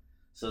put up?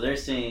 So they're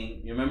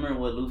saying, you remember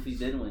what Luffy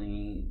did when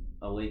he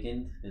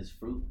awakened his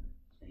fruit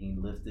and he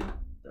lifted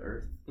the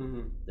earth?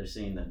 Mhm. They're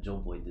saying that Joe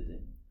Boy did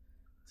it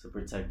to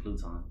protect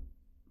Pluton.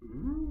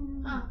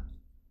 Huh.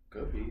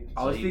 could be.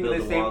 I was he thinking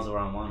built the the walls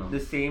around Wano. the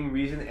same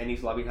reason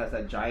Enies Lobby has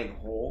that giant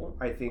hole.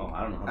 I think. Oh,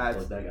 I don't know how the adds-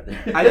 fuck that got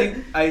there.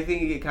 I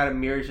think it kind of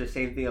mirrors the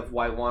same thing of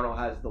why Wano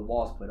has the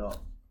walls put up.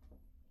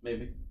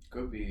 Maybe.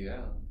 Could be,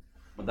 yeah.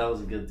 But that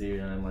was a good theory,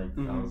 and I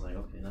Mhm. was like,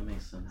 okay, that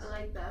makes sense. I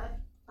like that.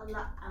 I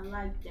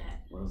like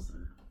that. What else?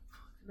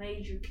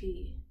 Major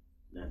key.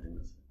 Yeah, I think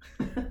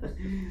that's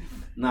it.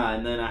 Nah,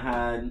 and then I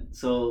had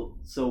so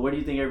where do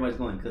you think everybody's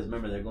going? Because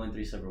remember, they're going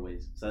 3 separate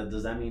ways. So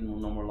does that mean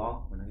no more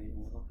law? We're not getting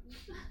more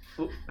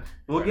law.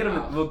 We'll get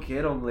Wow. him. We'll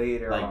get him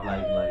later. Like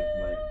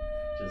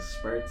just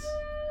spurts.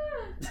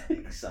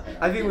 Excited.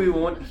 I think we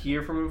won't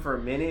hear from him for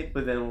a minute,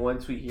 but then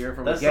once we hear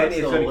from him That again, sucks,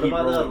 it's though. gonna What keep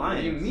about the rolling. What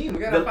do you alliance? mean? We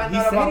gotta find he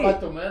out said about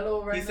it.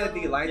 Bartomelo right He said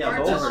now. the alliance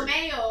Yeah, is over.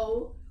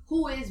 Bartolomeo,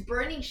 who is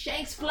burning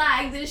Shanks'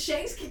 flags, and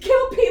Shanks can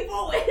kill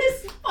people with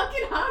his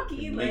fucking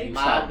hockey. Make Like, him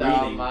stop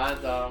breathing.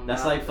 Madam.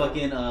 That's like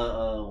fucking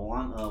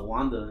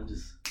Wanda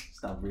just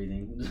stop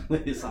breathing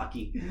with his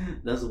hockey.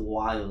 That's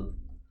wild.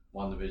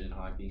 WandaVision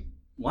hockey.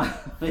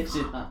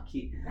 WandaVision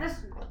hockey.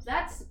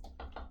 that's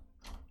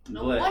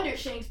no What? wonder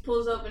Shanks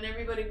pulls up and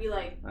everybody be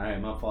like, All right,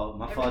 my fault.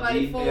 My fault,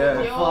 everybody G. folds, Yeah.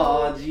 My yo.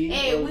 fault, G.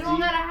 Hey, we OG. don't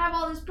gotta have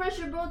all this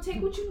pressure, bro.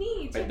 Take what you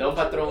need. Take Perdón,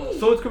 what you patrón. need.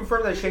 So it's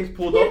confirmed that Shanks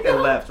pulled up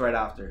and left right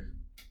after.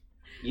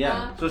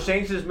 Yeah. So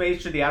Shanks just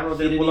made sure the admiral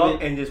He didn't didn't pull up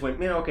even- and just went,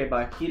 man, okay,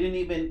 bye. He didn't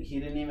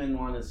even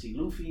want to see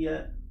Luffy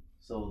yet,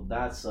 so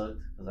that sucked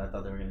because I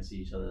thought they were gonna see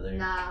each other there.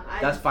 Nah,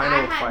 That's final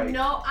I had fight.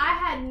 I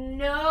had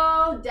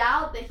no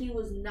doubt that he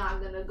was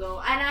not gonna go,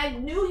 and I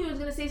knew he was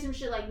gonna say some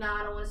shit like, "Nah,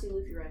 I don't want to see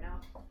Luffy right now."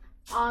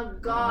 On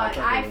God, thought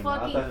they I were- I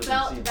thought he fucking was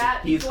felt gonna see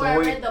that He's before I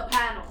going- read the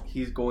panel.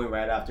 He's going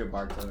right after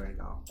Barto right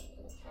now.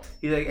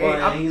 He's like, hey,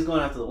 Well, I'm- and he's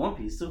going after the One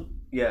Piece too.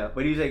 yeah,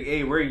 but he's like,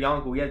 hey, we're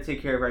Yonko. We gotta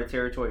take care of our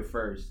territory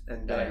first, and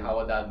Like, then how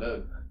would that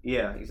look?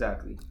 yeah,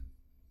 exactly.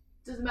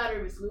 Doesn't matter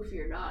if it's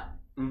Luffy or not.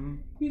 Mm-hmm.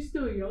 He's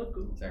still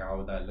Yonko. It's like, how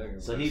would that look?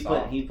 So With he a put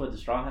saw. he put the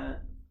straw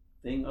hat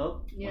thing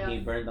up Yeah. when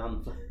he burned down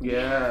the flag.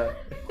 Yeah,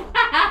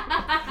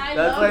 I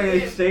that's love why him.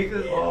 Shanks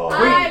is. Oh,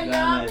 I damn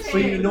love it. him.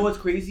 But you know what's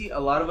crazy? A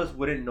lot of us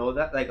wouldn't know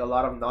that. Like a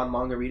lot of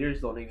non-manga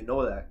readers don't even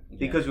know that Yeah.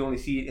 because we only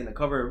see it in the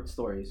cover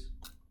stories.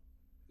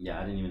 Yeah,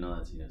 I didn't even know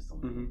that till you guys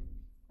told me. Mm-hmm.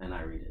 And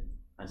I read it.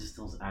 I just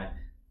don't.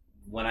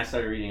 When I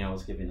started reading, I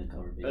was skipping the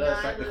cover page. But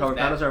that's Nah, like The I cover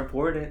that- panels are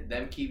important.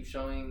 Them keep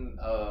showing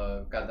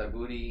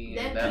Kataguri and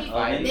Them them keep,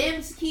 fighting.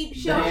 Them's keep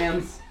showing.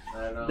 Dams,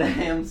 I don't know.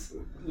 dams.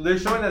 They're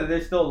showing that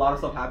there's still a lot of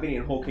stuff happening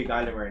in Whole Cake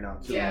Island right now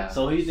too. Yeah.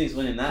 So who do you think's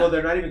winning that? So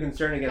they're not even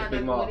concerned against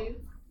Big Mom. Katakuri.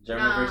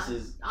 German Nah.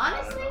 versus.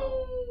 Honestly,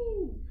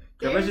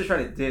 German's just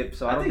trying to dip,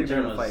 so I don't think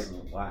they're gonna German's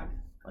fight. whack.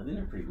 I think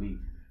they're pretty weak.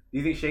 Do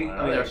you think Shane? I I don't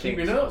mean, know, not they're Shane.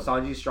 keeping up.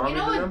 Sanji's stronger you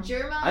know than what, them?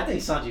 Germa? I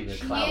think Sanji could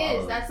He clap all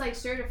is. of That's like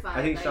certified.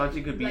 I think like,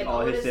 Sanji could beat like all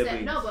his Oda said,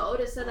 siblings. no, but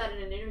Oda said that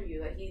in an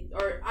interview that he,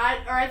 or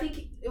I think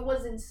it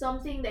was in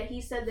something that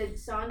he said that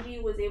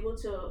Sanji was able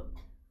to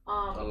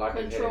Unlock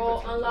his hidden control,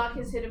 potential. unlock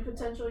his hidden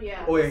potential.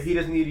 Yeah. Oh yeah, he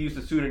doesn't need to use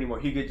the suit anymore.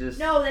 He could just.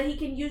 No, that he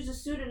can use the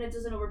suit and it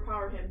doesn't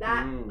overpower him.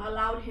 That Mm.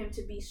 allowed him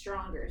to be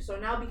stronger. So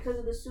now because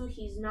of the suit,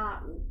 he's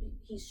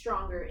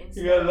stronger He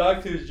instead.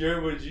 unlocked his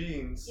German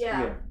genes.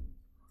 Yeah.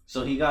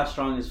 So he got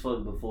strong as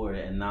fuck before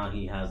it, and now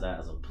he has that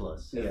as a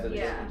plus. Yeah.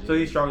 Yeah. So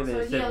he's stronger than So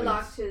his he siblings.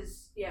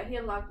 unlocked he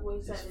unlocked what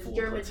he said, His his full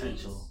German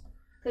potential. genes.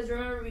 Because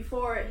remember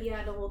before he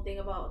had the whole thing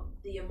about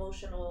the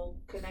emotional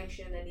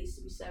connection that needs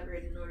to be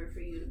severed in order for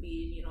you to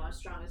be, as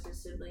strong as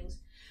his siblings.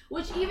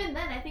 Which even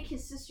then, I think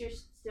his sister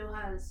still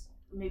has.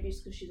 Maybe it's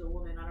because she's a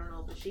woman. I don't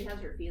know, but she has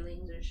her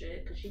feelings and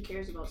shit. Because she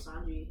cares about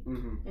Sanji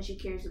Mm-hmm. and she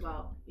cares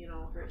about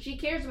her. She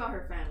cares about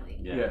her family.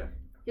 Yeah.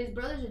 His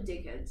brothers are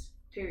dickheads.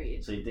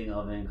 Period. So you think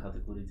Oven and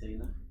Katakuri take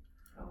that?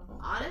 I don't know.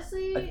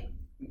 Honestly,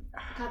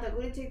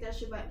 Katakuri take that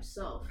shit by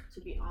himself.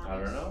 To be honest. I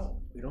don't know.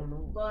 We don't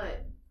know.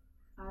 But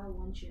I don't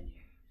want you in here.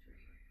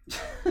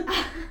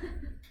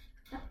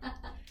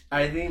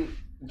 I think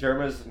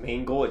Germa's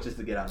main goal is just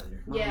to get out of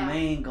there. My Yeah.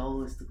 main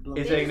goal is to blow.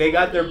 It's They like they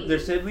got just wanna their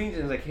leave. siblings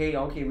and it's like, hey,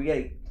 okay, we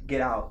gotta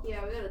get out.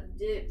 Yeah, we gotta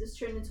dip. This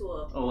turned into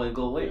a and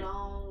go away.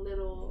 long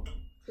little.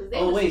 So trap.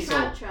 They got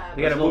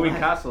a Let's go moving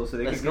back. castle, so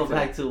they Let's can go get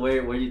back to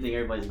where do you think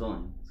everybody's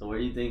going? So where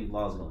do you think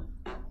Law's going?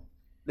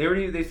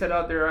 They set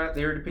out there.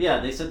 They already picked Yeah,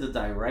 they said the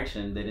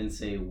direction. They didn't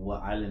say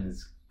what island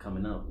is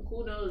coming up.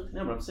 Who knows?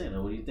 Yeah, but I'm saying,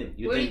 like, what do you think?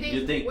 Where's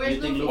You Luffy? think Luffy's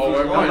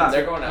Oh, going?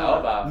 they're going to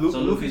Elbaf. So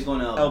Luffy's going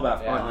to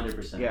Elbaf, yeah.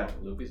 100%. Yeah.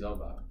 Luffy's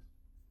Elbaf.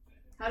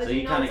 How does So he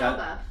you know kinda it's got-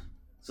 Elbaf?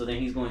 So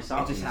then he's going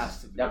south. It just has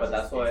to be. Yeah, but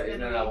that's It's what, gonna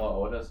isn't that be- what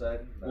Oda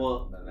said?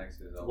 Well, the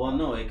next is Elbaf. Well,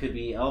 no, it could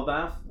be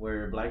Elbaf,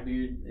 where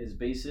Blackbeard is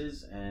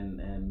bases,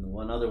 and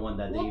one other one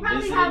that they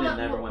visited and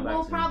never went back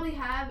We'll to. probably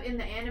have in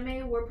the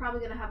anime. We're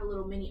probably gonna have a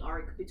little mini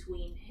arc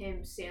between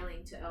him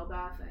sailing to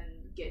Elbaf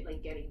and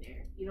getting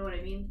there. You know what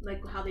I mean?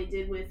 Like how they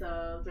did with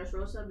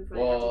Dressrosa before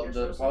they Well, got to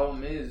the Dressrosa.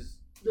 problem is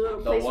The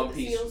the place One with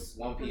the Piece seals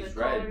One and the Piece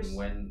Red. colors.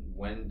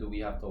 When do we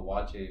have to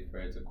watch it for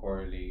it to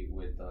correlate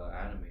with the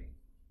anime?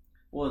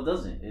 Well, it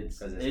doesn't. It's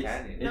 'Cause it's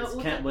canon. It's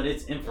No, but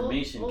it's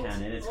information Uta-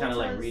 canon. It's kind of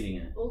like Uta's- reading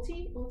it. Uta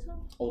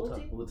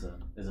Uta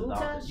is Uta,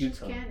 adopted. she's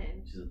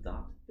canon. She's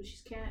adopted. But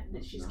she's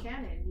canon. She's not.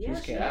 canon. Yeah,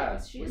 She's she canon.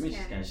 is. She What is do you mean she's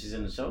canon. canon? She's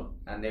in the show.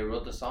 And they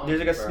wrote the song. There's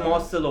like a for- small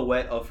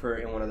silhouette of her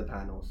in one of the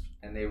panels.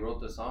 And they wrote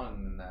the song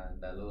in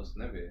that little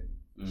snippet.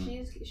 Mm.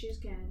 She's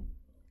canon.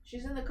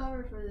 She's in the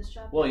cover for this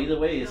chapter. Well, either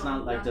way, it's No,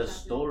 not like last the chapter.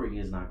 story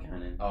is not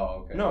canon,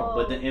 Oh, okay. No.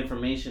 but the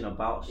information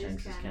about It's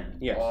Shanks is canon. canon.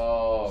 Yes.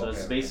 Oh, So okay,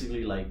 it's okay.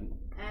 basically like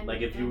And-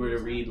 if you and were to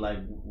Uta. read like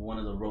one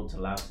of the Road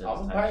to Lapses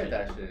I'll type pirate shit.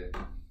 that shit.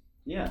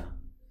 Yeah.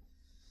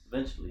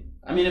 Eventually.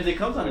 I mean, if it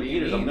comes out in What do you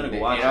theaters, I'm mean? gonna go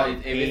They- watch you know, it.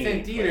 If it's in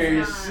It's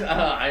theaters,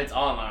 not. it's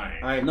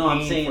online. No,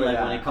 I'm saying, like,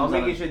 when it comes I'm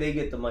out- making sure they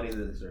get the money they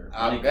deserve.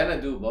 I'm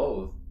gonna do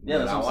both. Yeah,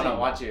 but that's I what I'm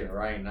want to saying. watch it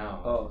right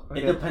now. Oh,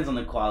 It depends on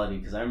the quality,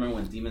 because I remember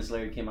when Demon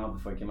Slayer came out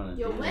before it came out in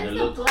Yo, theaters, when's it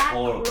the looked Black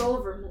horrible.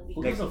 Clover movie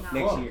Who next gives a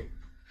coming out? fuck? year.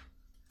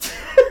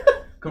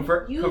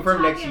 Confirm You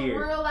next talking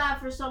year. real loud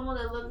for someone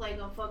that looked like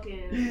a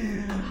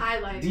fucking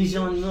highlight.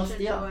 Dijon Shut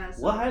your Nostia. ass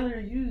What up.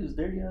 highlighter you use?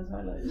 Dirty ass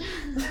highlighter.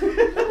 That's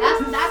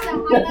the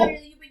highlighter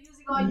that you've been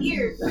using all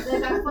year.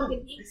 That got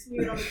fucking ink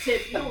smeared on the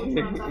tip. You know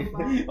what I'm talking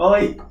about. Oh,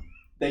 wait.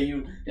 That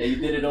you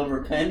did it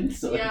over pen,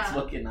 so Yeah. it's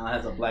fucking now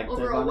has a black tip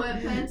Over a on wet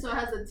it. pen, so it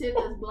has a tip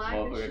that's black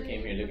and Motherfucker shit.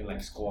 came here looking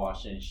like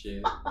squash and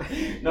shit. No,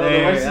 the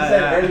There, worst you yeah,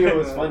 said yeah. earlier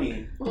was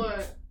funny.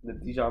 What? The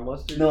Dijon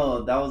mustard.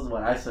 No, that was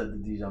what I said. The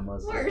Dijon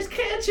mustard. Where's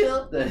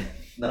ketchup?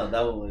 No,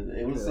 that was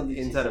it. Was something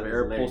she inside said of was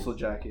Aeropostale hilarious.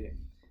 jacket.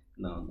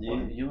 No,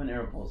 you and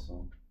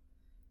Aeropostale.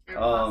 Aeropostale?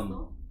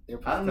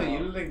 I don't know. You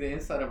look like the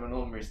inside of an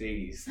old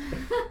Mercedes.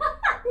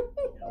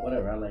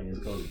 Whatever. I like his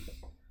cozy.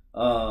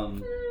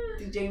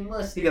 DJ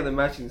Must. He got the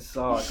matching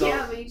sauce. So,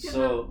 Yeah, but you can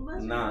so have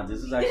mustard. nah, this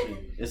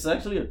is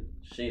actually a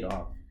shade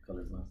off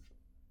colors now.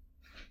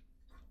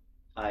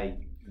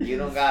 You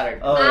don't got a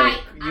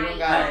Oh, you don't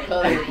got a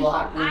color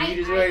block when you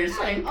just wear your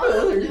same Oh,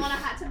 colors. you want a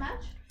hat to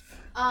match?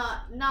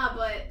 Nah,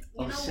 but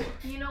Oh, shit.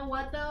 you know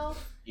what though?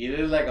 You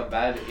look like a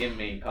bad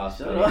inmate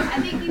costume. Shut up. I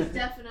think he's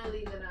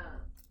definitely gonna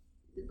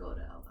go to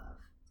Elbaf.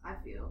 I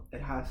feel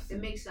It has to.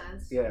 it makes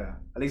sense. Yeah.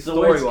 At least So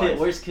story wise.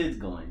 where's kids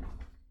going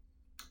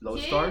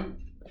Lodestar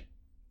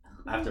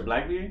after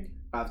Blackbeard?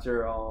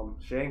 after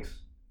Shanks.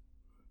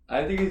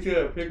 I think he's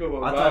gonna pick up a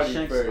I thought bounty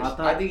Shanks- first. I thought-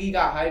 I think he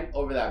got hyped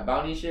over that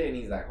bounty shit, and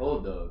he's like,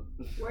 "Hold up."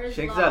 Where's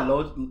Shanks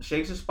Law? at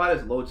Shanks' spot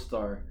is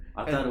Lodestar.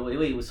 I thought.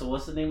 Wait. So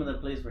what's the name of the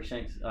place where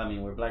Shanks? I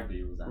mean, where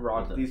Blackbeard was at?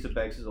 Rock With the- Lisa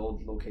Banks'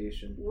 old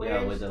location.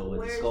 Where's, with the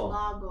where's skull.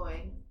 Law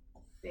going?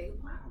 Big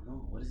I don't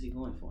know. What is he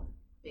going for?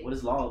 Big What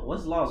is Law?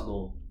 What's Law's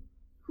goal?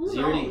 Who 'Cause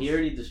knows? he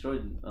already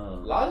destroyed.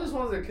 Law just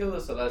wants to kill the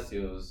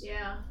Celestials.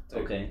 Yeah. to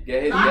Okay.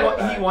 Get his Law-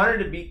 get He back. wanted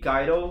to beat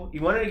Kaido. He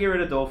wanted to get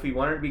rid of Dofi. He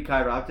wanted to beat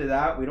Kaido. After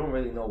that, we don't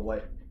really know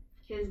what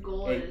His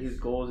goal his is.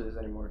 goals is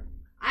anymore.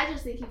 I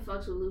just think he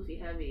fucks with Luffy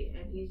heavy,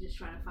 and he's just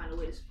trying to find a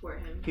way to support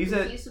him. He Because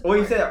said, he's "Oh, he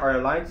support- said our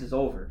alliance is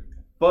over,"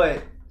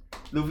 but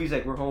Luffy's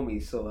like, "We're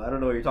homies," so I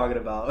don't know what you're talking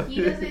about.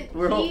 He doesn't.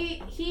 We're home.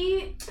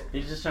 he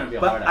He's just trying to be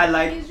a But hard I ass.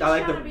 like He's just I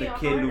like trying to be the a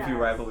Kid hard Luffy ass.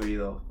 rivalry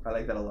though. I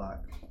like that a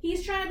lot.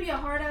 he's trying to be a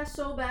hard ass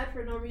so bad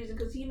for no reason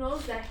because he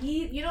knows that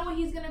you know what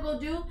he's gonna go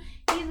do?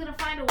 He's gonna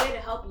find a way to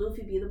help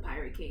Luffy be the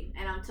Pirate King,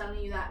 and I'm telling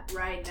you that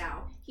right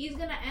now. He's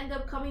gonna end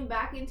up coming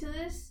back into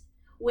this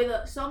with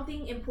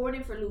something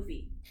important for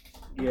Luffy.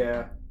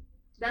 Yeah,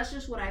 That's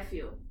just what I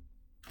feel.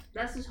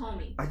 That's his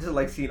homie. I just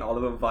like seeing all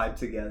of them vibe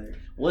together.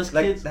 What's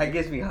Like kids? that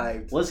gets me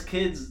hyped. What's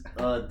kids'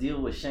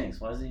 deal with Shanks?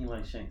 Why doesn't he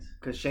like Shanks?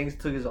 Cause Shanks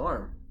took his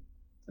arm.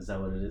 Is that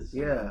what it is?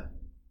 Yeah,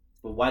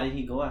 But why did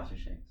he go after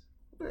Shanks?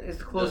 it's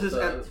the closest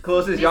Just,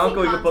 closest Dissing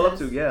Yonko you can pull up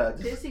to. contest. Yeah.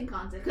 Just, Dissing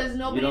content because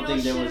nobody don't think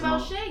knows there shit was about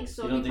no- Shanks,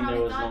 so You don't he think there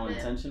probably was thought no that.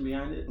 intention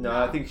behind it? no,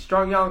 I think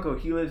strong Yonko.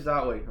 He lives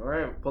that way. All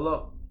right, pull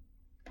up.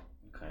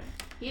 Okay.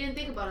 He didn't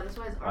think about it. That's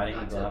why his Why arm did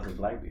he got go took. after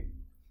Blackbeard?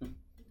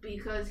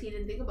 Because he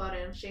didn't think about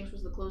it, and Shanks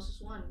was the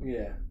closest one.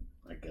 Yeah.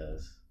 I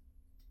guess.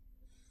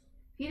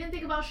 He didn't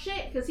think about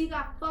shit because he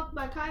got fucked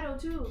by Kaido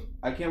too.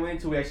 I can't wait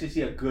until we actually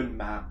see a good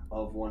map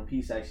of One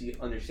Piece. Actually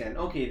understand.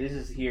 Okay, this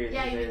is here. This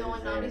Yeah, is you there, know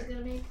this what is Nami's there.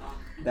 gonna make?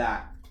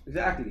 That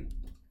exactly.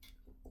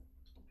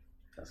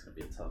 That's gonna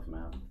be a tough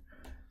map.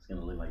 It's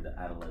gonna look like the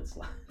Adelaide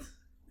slides.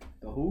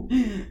 The who?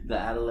 The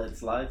Adelaide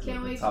slides.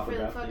 Can't with wait the for the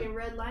topography. fucking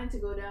red line to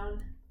go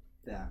down.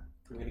 Yeah.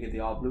 We're gonna get the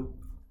all blue.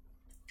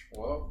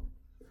 Well,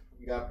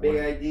 we got big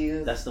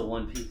ideas. That's the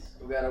one piece.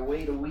 We gotta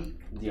wait a week.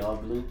 The all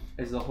blue.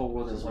 It's the whole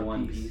world Just is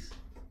one piece.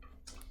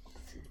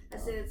 I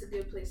say it's a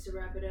good place to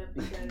wrap it up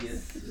because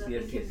Yes, nothing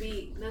yes, can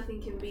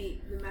yes.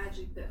 beat the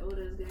magic that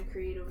Oda is gonna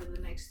create over the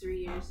next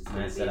 3 years. It's And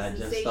gonna I be said a I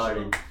just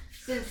started.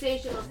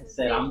 sensational. I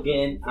said I'm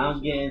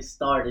getting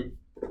started.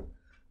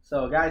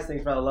 So guys,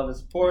 thanks for all the love and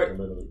support.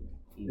 Literally.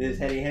 This is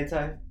Henny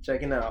Hentai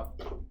checking out.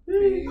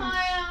 Peace.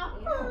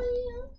 Hiya.